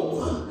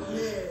hope."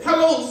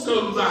 Hello,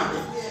 somebody.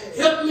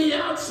 Help me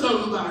out,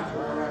 somebody.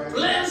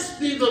 Blessed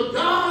be the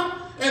God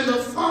and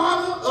the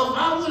Father of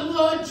our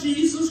Lord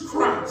Jesus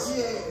Christ,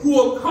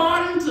 who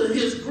according to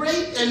his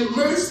great and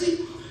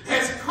mercy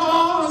has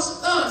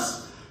caused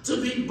us to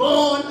be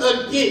born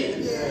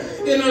again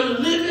in a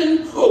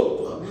living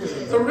hope,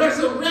 the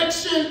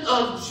resurrection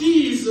of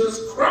Jesus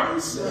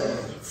Christ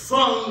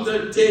from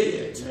the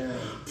dead.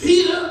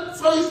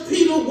 1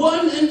 Peter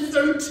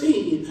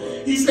 1:13,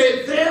 he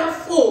said,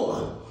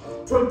 "Therefore,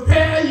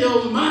 prepare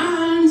your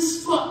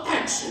minds for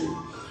action.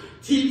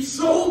 Keep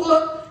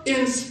sober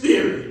in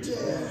spirit.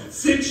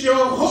 Fix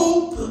your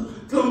hope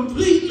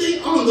completely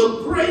on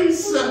the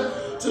grace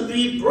to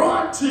be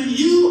brought to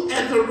you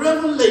at the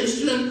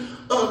revelation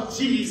of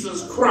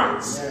Jesus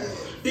Christ."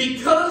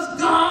 Because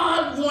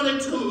God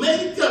wanted to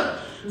make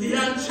the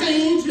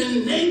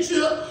unchanging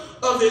nature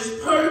of his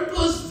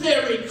purpose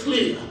very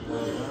clear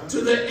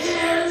to the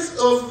heirs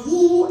of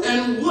who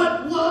and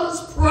what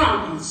was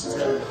promised,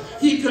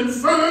 he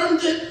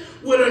confirmed it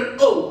with an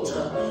oath.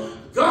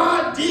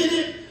 God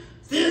did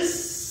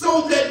this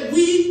so that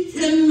we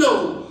can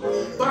know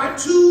by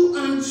two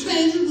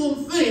unchangeable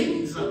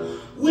things,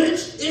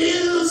 which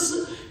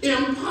is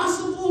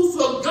impossible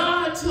for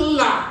God to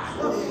lie.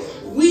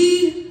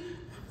 We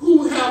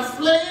who have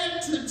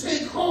fled to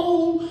take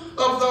hold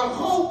of the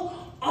hope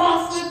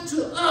offered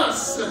to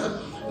us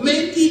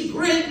may be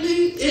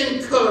greatly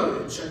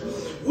encouraged.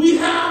 We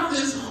have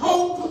this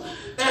hope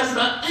as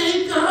an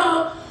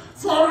anchor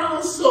for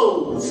our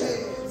souls,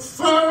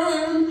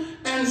 firm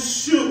and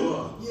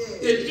sure.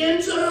 It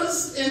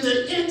enters in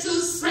the inner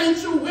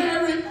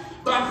sanctuary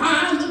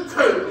behind the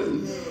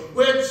curtain,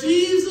 where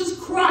Jesus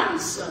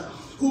Christ,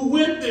 who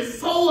went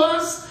before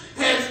us,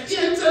 has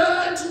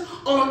entered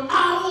on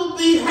our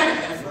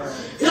behalf.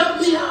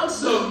 Help me out,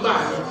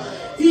 somebody.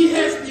 He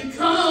has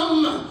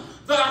become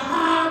the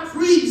high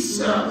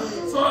priest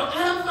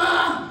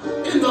forever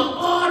in the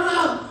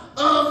order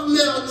of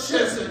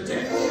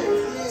Melchizedek.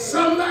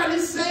 Somebody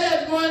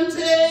said one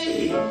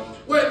day,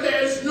 where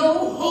there's no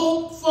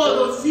hope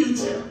for the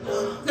future,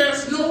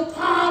 there's no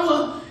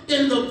power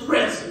in the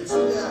present.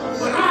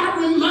 But I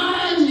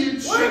remind you,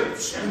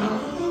 church,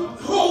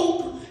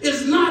 hope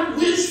is not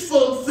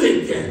wishful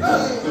thinking.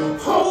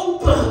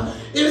 Hope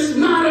is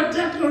not a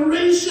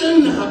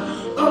declaration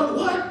of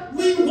what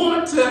we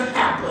want to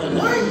happen.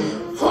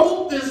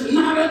 Hope is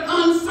not an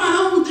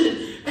unfounded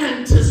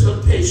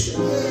anticipation.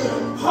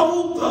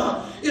 Hope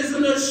is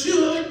an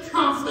assured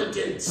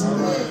confidence,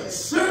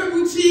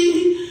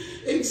 certainty,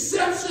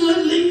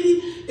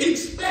 exceptionally,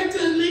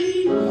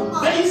 expectantly,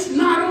 based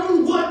not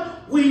on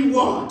what we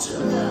want,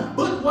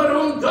 but what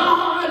on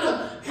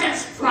God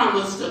has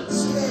promised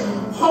us.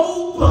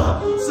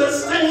 Hope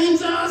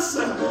sustains us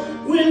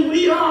when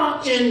we are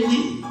in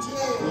need.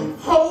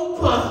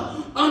 Hope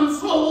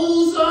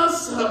unfolds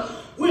us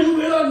when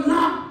we are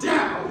knocked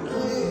down.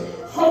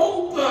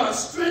 Hope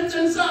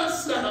strengthens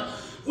us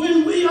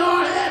when we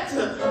are at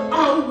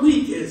our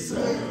weakest.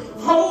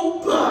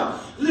 Hope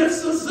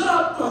lifts us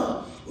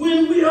up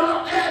when we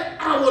are at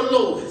our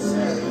lowest.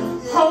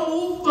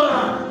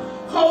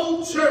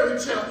 Hope,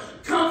 church,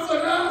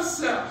 comfort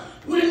us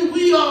when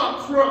we are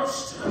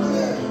crushed.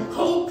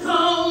 Hope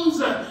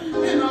comes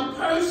in a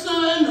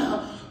person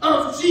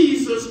of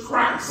Jesus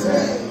Christ.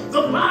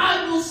 The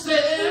Bible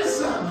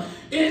says,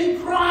 in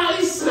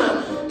Christ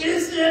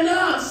is in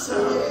us,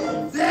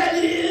 that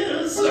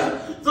is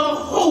the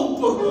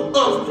hope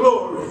of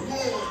glory.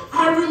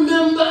 I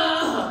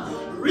remember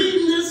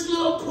reading this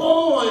little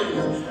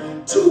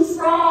poem. Two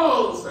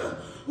frogs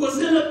was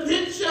in a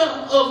pitcher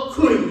of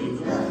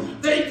cream.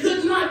 They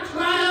could not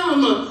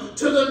climb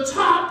to the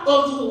top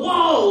of the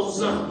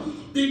walls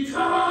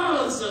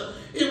because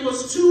it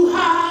was too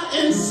high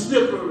and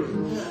slippery.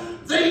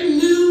 They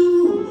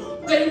knew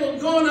they were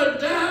going to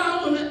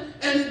down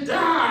and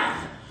die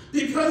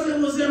because it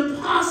was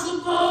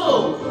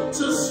impossible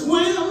to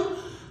swim,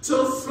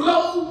 to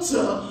float,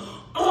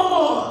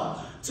 or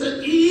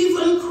to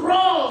even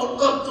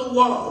crawl up the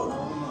wall.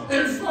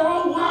 And for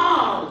a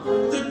while,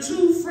 the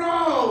two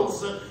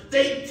frogs,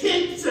 they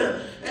kicked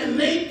and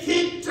they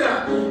kicked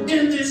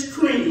in this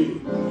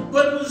cream,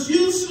 but it was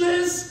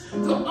useless.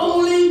 They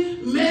only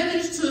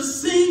managed to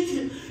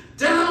sink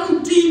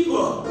down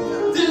deeper.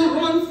 Then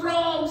one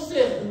frog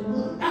said,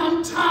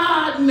 "I'm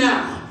tired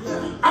now.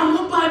 I'm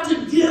about to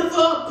give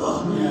up.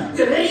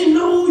 It ain't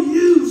no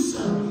use.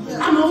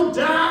 I'm gonna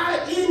die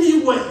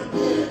anyway."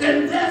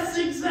 And that's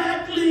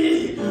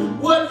exactly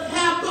what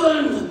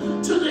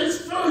happened to this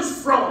first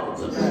frog.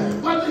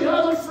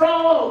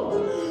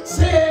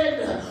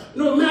 said,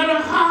 no matter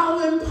how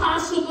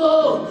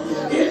impossible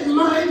it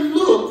might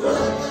look,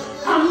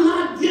 I'm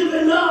not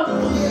giving up.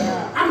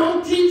 I'm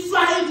going to keep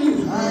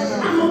fighting.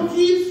 I'm going to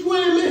keep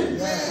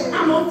swimming.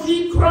 I'm going to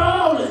keep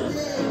crawling.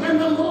 And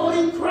the more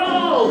he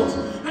crawled,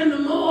 and the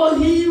more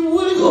he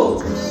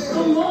wiggled,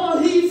 the more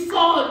he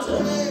fought,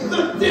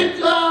 the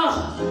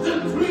thicker the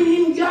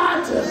cream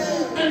got.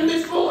 And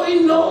before he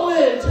knew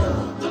it,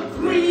 the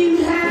cream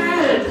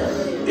had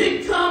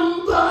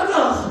become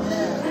butter.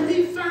 And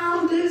he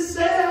found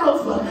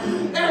himself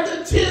at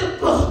the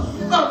tip of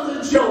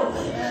the joy.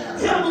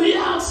 Help me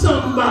out,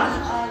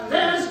 somebody.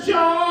 There's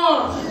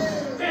joy.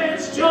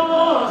 There's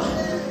joy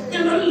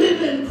in a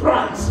living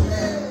Christ.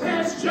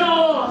 There's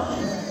joy.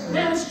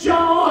 There's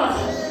joy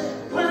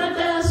where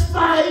there's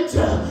fight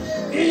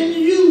in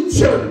you,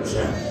 church.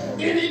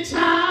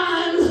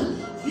 Anytime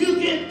you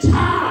get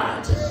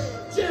tired,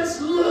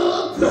 just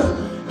look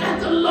at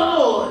the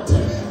Lord.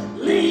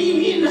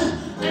 Lean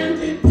and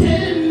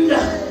depend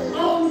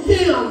on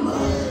him.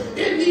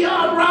 Isn't he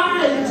all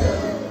right?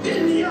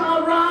 Isn't he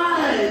all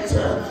right?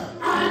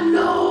 I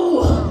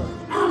know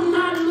I'm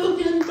not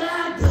looking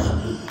back.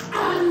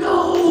 I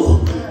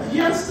know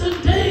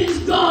yesterday's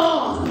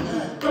gone,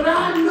 but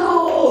I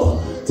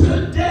know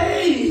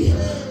today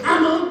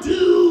I'm going to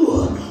do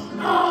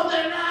all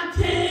that I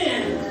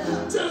can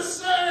to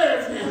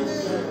serve him,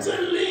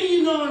 to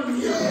lean on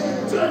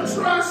him, to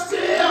trust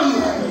him,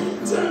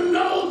 to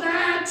know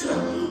that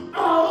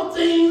all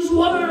things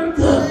work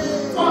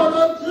for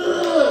the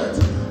good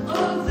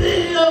of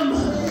them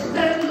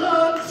that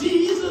love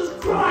Jesus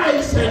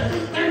Christ,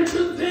 and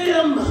to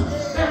them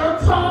that are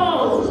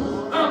called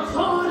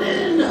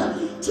according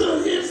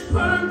to his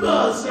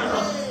purpose.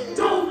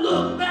 Don't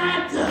look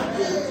back.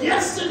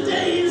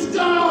 Yesterday is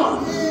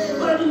gone,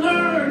 but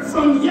learn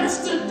from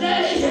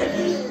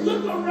yesterday.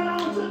 Look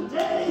around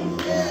today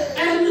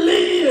and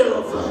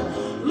live.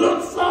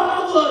 Look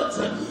forward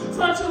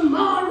for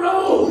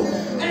tomorrow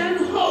and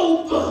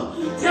hope.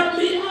 Help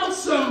me out,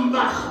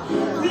 somebody.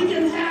 We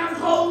can have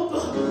hope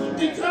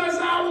because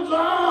our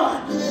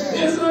God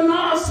is an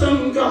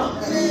awesome God.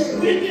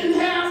 We can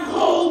have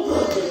hope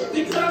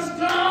because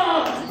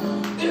God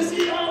is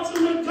the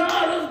ultimate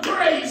God of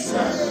grace,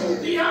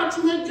 the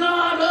ultimate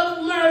God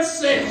of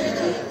mercy.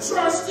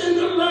 Trust in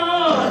the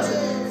Lord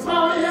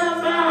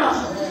forever,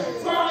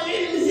 for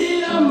in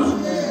him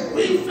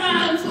we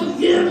find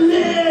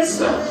forgiveness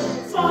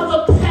for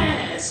the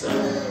past,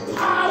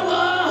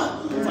 power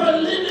for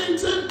living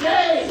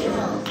today,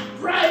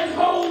 bright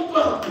hope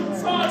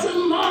for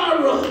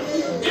tomorrow.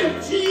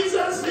 If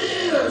Jesus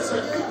is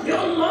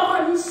your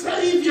Lord and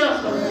Savior,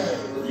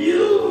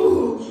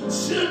 you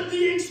should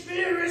be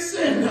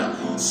experiencing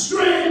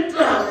strength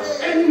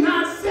and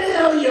not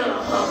failure,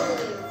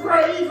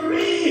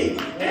 bravery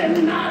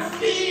and not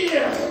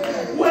fear.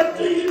 What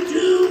do you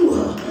do?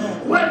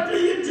 What do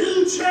you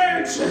do,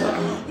 church,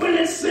 when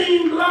it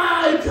seemed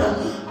like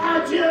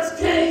I just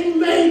can't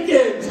make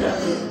it?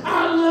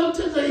 I look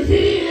to the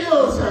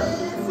hills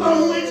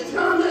from which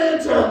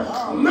cometh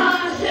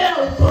my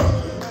help.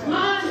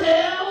 My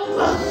help,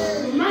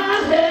 my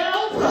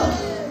help,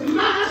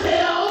 my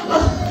help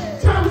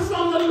comes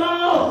from the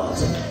Lord.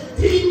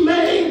 He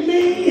made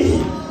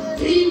me,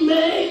 he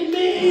made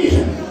me,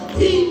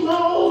 he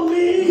molded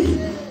me,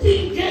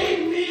 he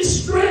gave me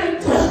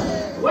strength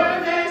where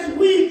there's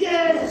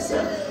weakness.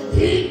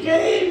 He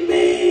gave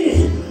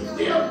me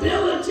the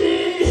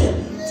ability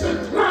to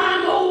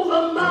climb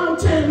over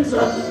mountains,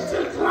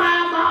 to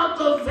climb out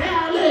the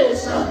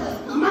valleys.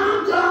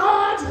 My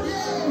God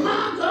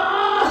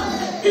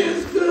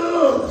is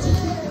good.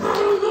 I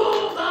don't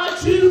know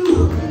about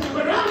you,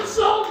 but I'm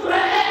so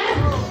glad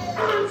I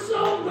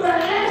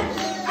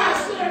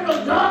serve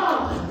a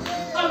God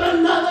of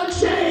another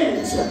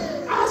chance.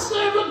 I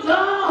serve a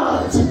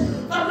God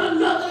of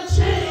another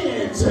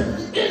chance.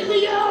 Isn't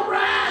he all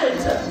right?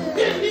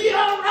 Isn't he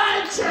all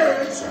right,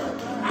 church?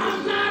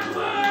 I'm not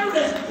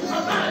worried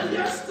about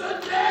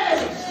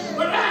yesterday,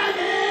 but I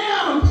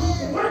am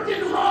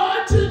working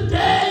hard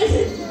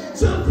today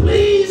to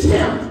please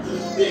him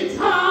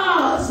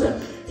because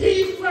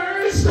he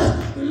first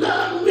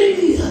loved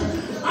me.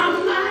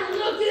 I'm not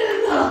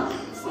looking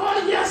for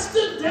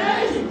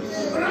yesterday,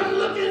 but I'm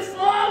looking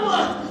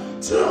forward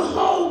to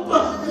hope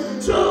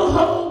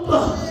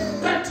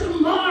that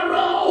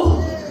tomorrow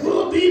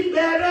will be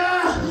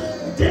better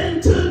than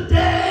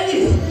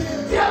today.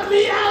 Help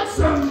me out,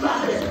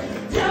 somebody.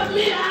 Help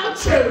me out,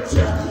 church.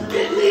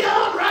 Isn't he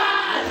all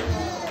right?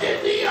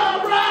 Isn't he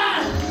all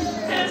right?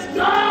 Has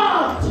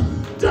God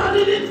done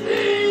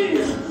anything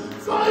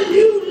for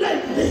you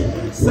lately?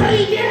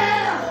 Say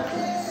yeah.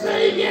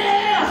 Say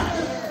yeah.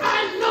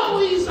 I know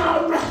he's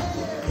all right.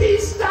 He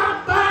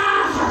stopped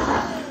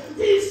by.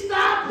 He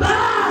stopped by.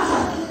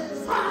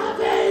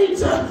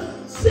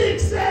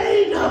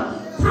 5868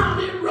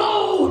 County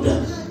Road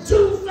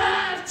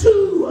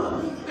 252.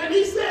 And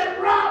he said,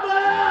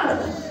 Robert,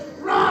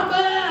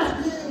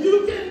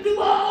 you can do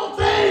all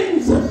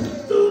things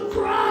through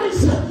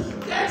Christ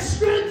that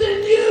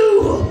strengthen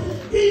you.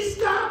 He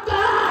stopped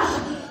by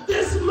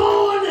this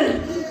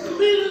morning.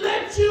 Me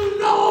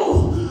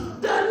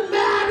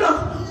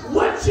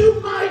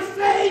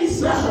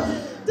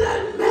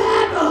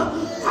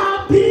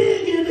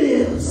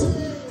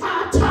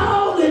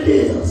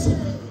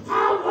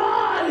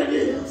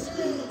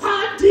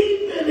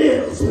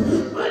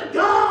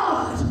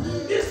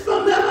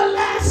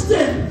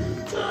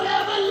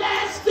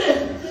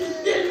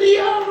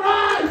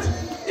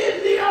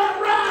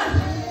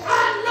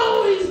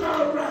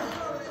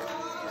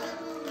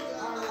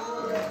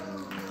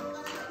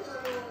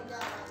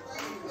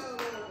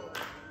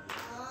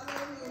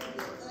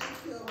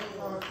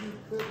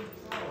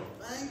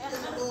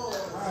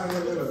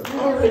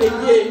already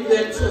gave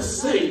that to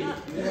Satan.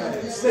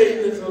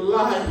 Satan is a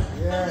liar.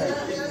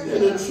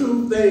 And the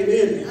truth ain't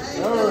in it. I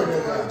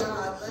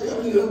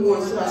knew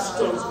once I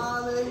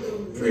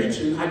started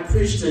preaching, I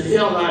preached the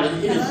hell out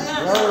of him.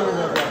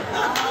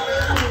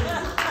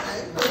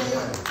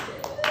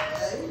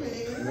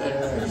 I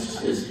preached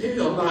his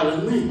hell out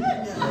of me.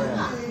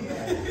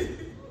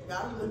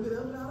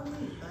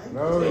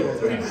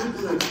 Three good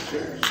looks,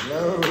 church.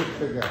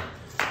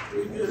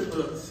 Three good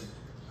looks.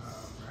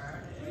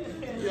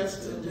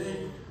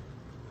 Yesterday,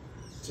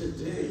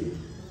 today,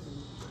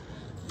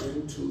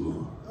 and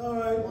tomorrow. All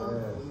right.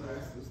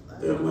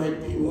 There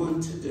might be one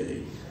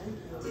today.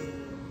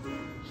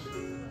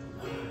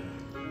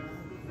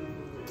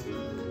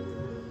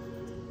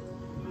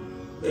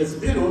 That's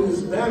been on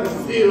this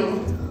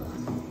battlefield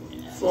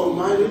for a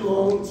mighty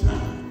long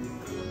time.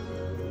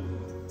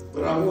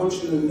 But I want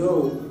you to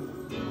know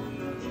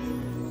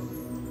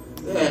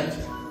that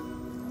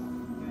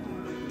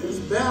this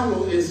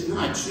battle is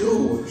not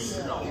yours.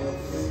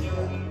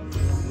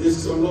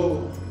 It's the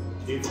Lord.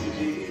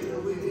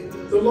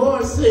 The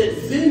Lord said,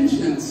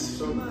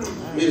 vengeance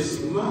is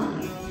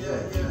mine.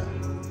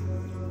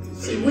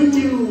 See, when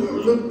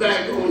you look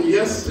back on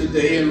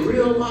yesterday and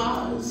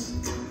realize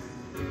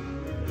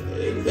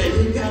that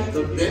he got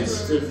the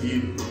best of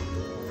you.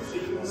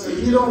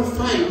 See, you don't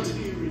fight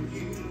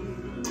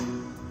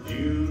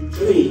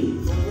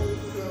clean.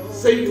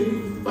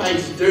 Satan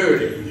fights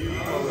dirty.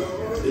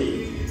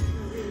 See,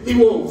 he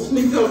won't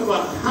sneak up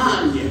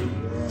behind you.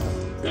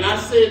 And I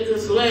said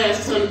this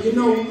last time, you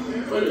know,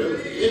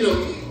 in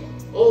the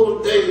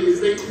old days,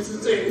 they used to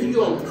say, he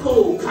gonna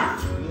cold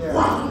cock.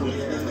 Wow.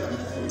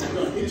 He's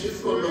gonna hit you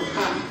from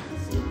behind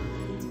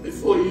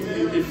before you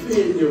can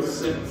defend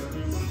yourself.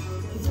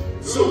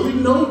 So we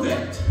know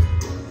that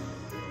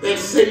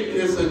Satan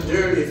is a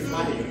dirty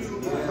fighter.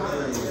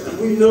 And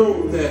we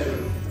know that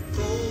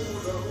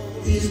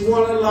he's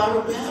won a lot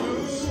of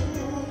battles.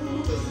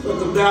 But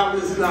the battle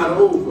is not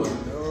over.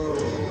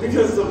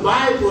 Because the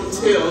Bible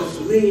tells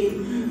me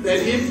that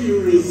if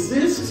you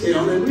resist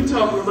him, and we're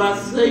talking about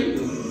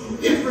Satan,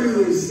 if we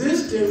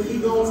resist him,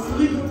 he's going to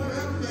flee.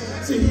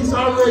 See, he's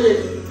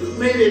already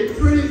made it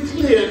pretty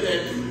clear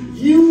that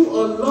you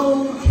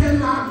alone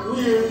cannot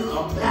win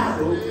a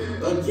battle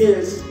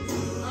against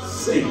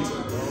Satan.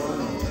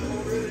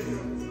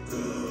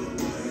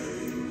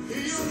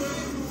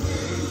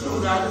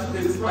 So God has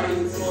been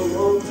fighting for a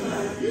long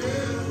time.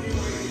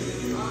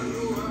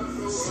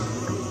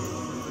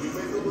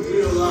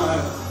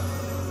 Realize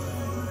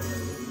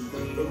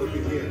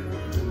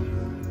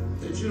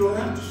that you don't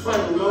have to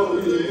fight alone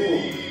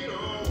anymore.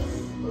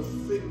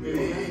 You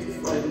don't have to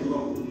fight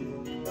alone.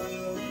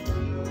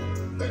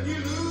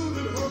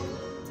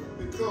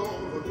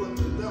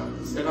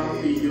 He said,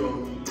 I'll be your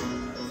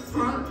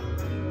front,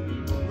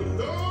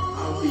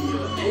 I'll be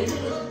your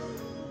anchor,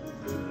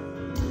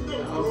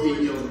 I'll be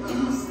your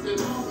east,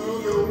 and I'll be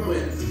your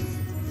west.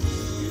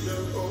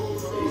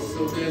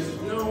 So there's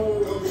no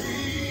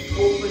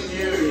open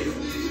area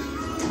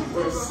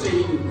where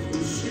Satan can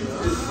shoot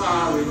his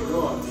fiery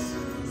darts.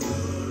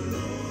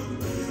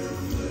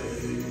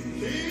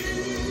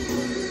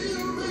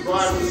 The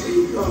Bible says he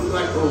comes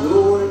like a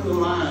roaring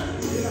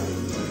lion,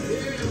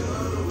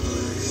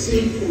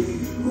 seeking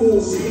whom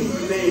he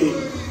may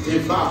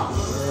devour.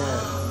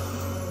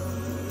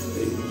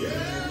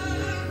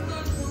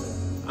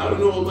 I don't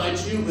know about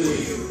you, but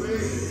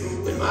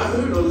if I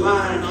heard a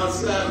lion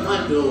outside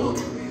my door,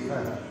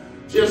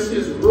 just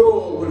his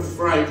roar would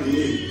frighten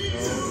me.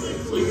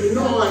 So you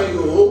know I ain't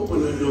gonna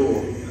open the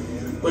door.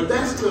 But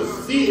that's the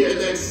fear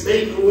that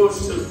Satan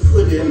wants to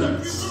put in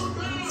us.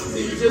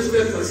 You just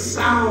let the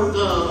sound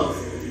of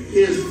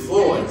his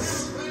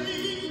voice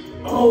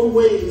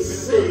always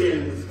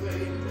saying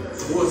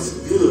what's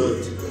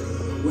good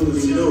when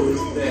we know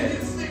it's bad.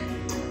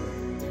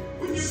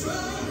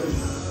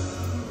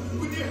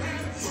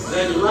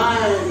 That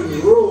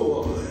lion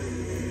roar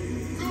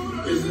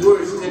is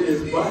worse than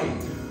his bite.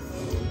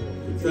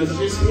 Because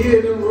just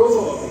hearing him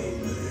roar,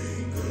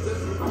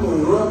 I'm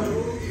gonna run.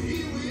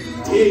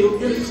 He ain't gonna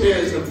get a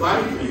chance to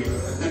bite me.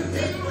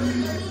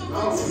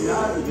 I'll be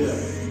out of there.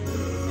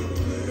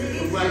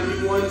 Look like he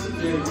won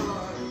today.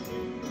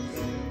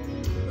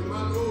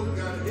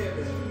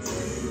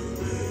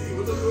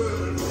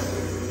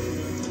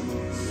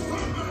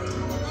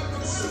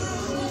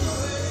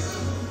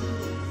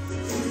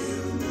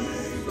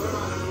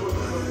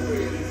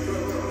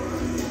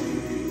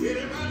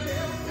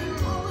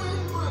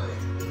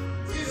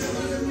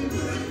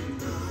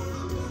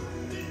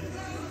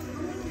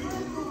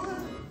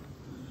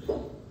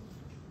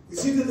 You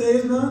see that there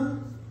is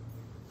none?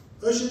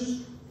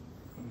 Ushers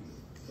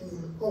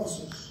and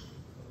officers.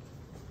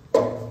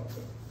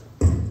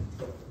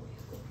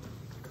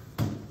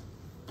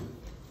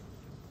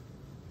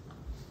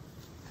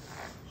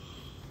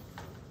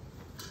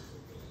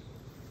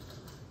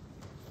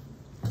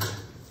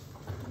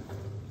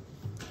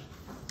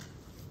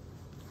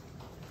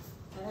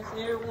 Ask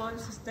everyone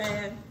to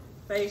stand,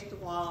 face the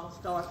wall,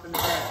 start from the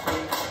back,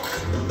 please.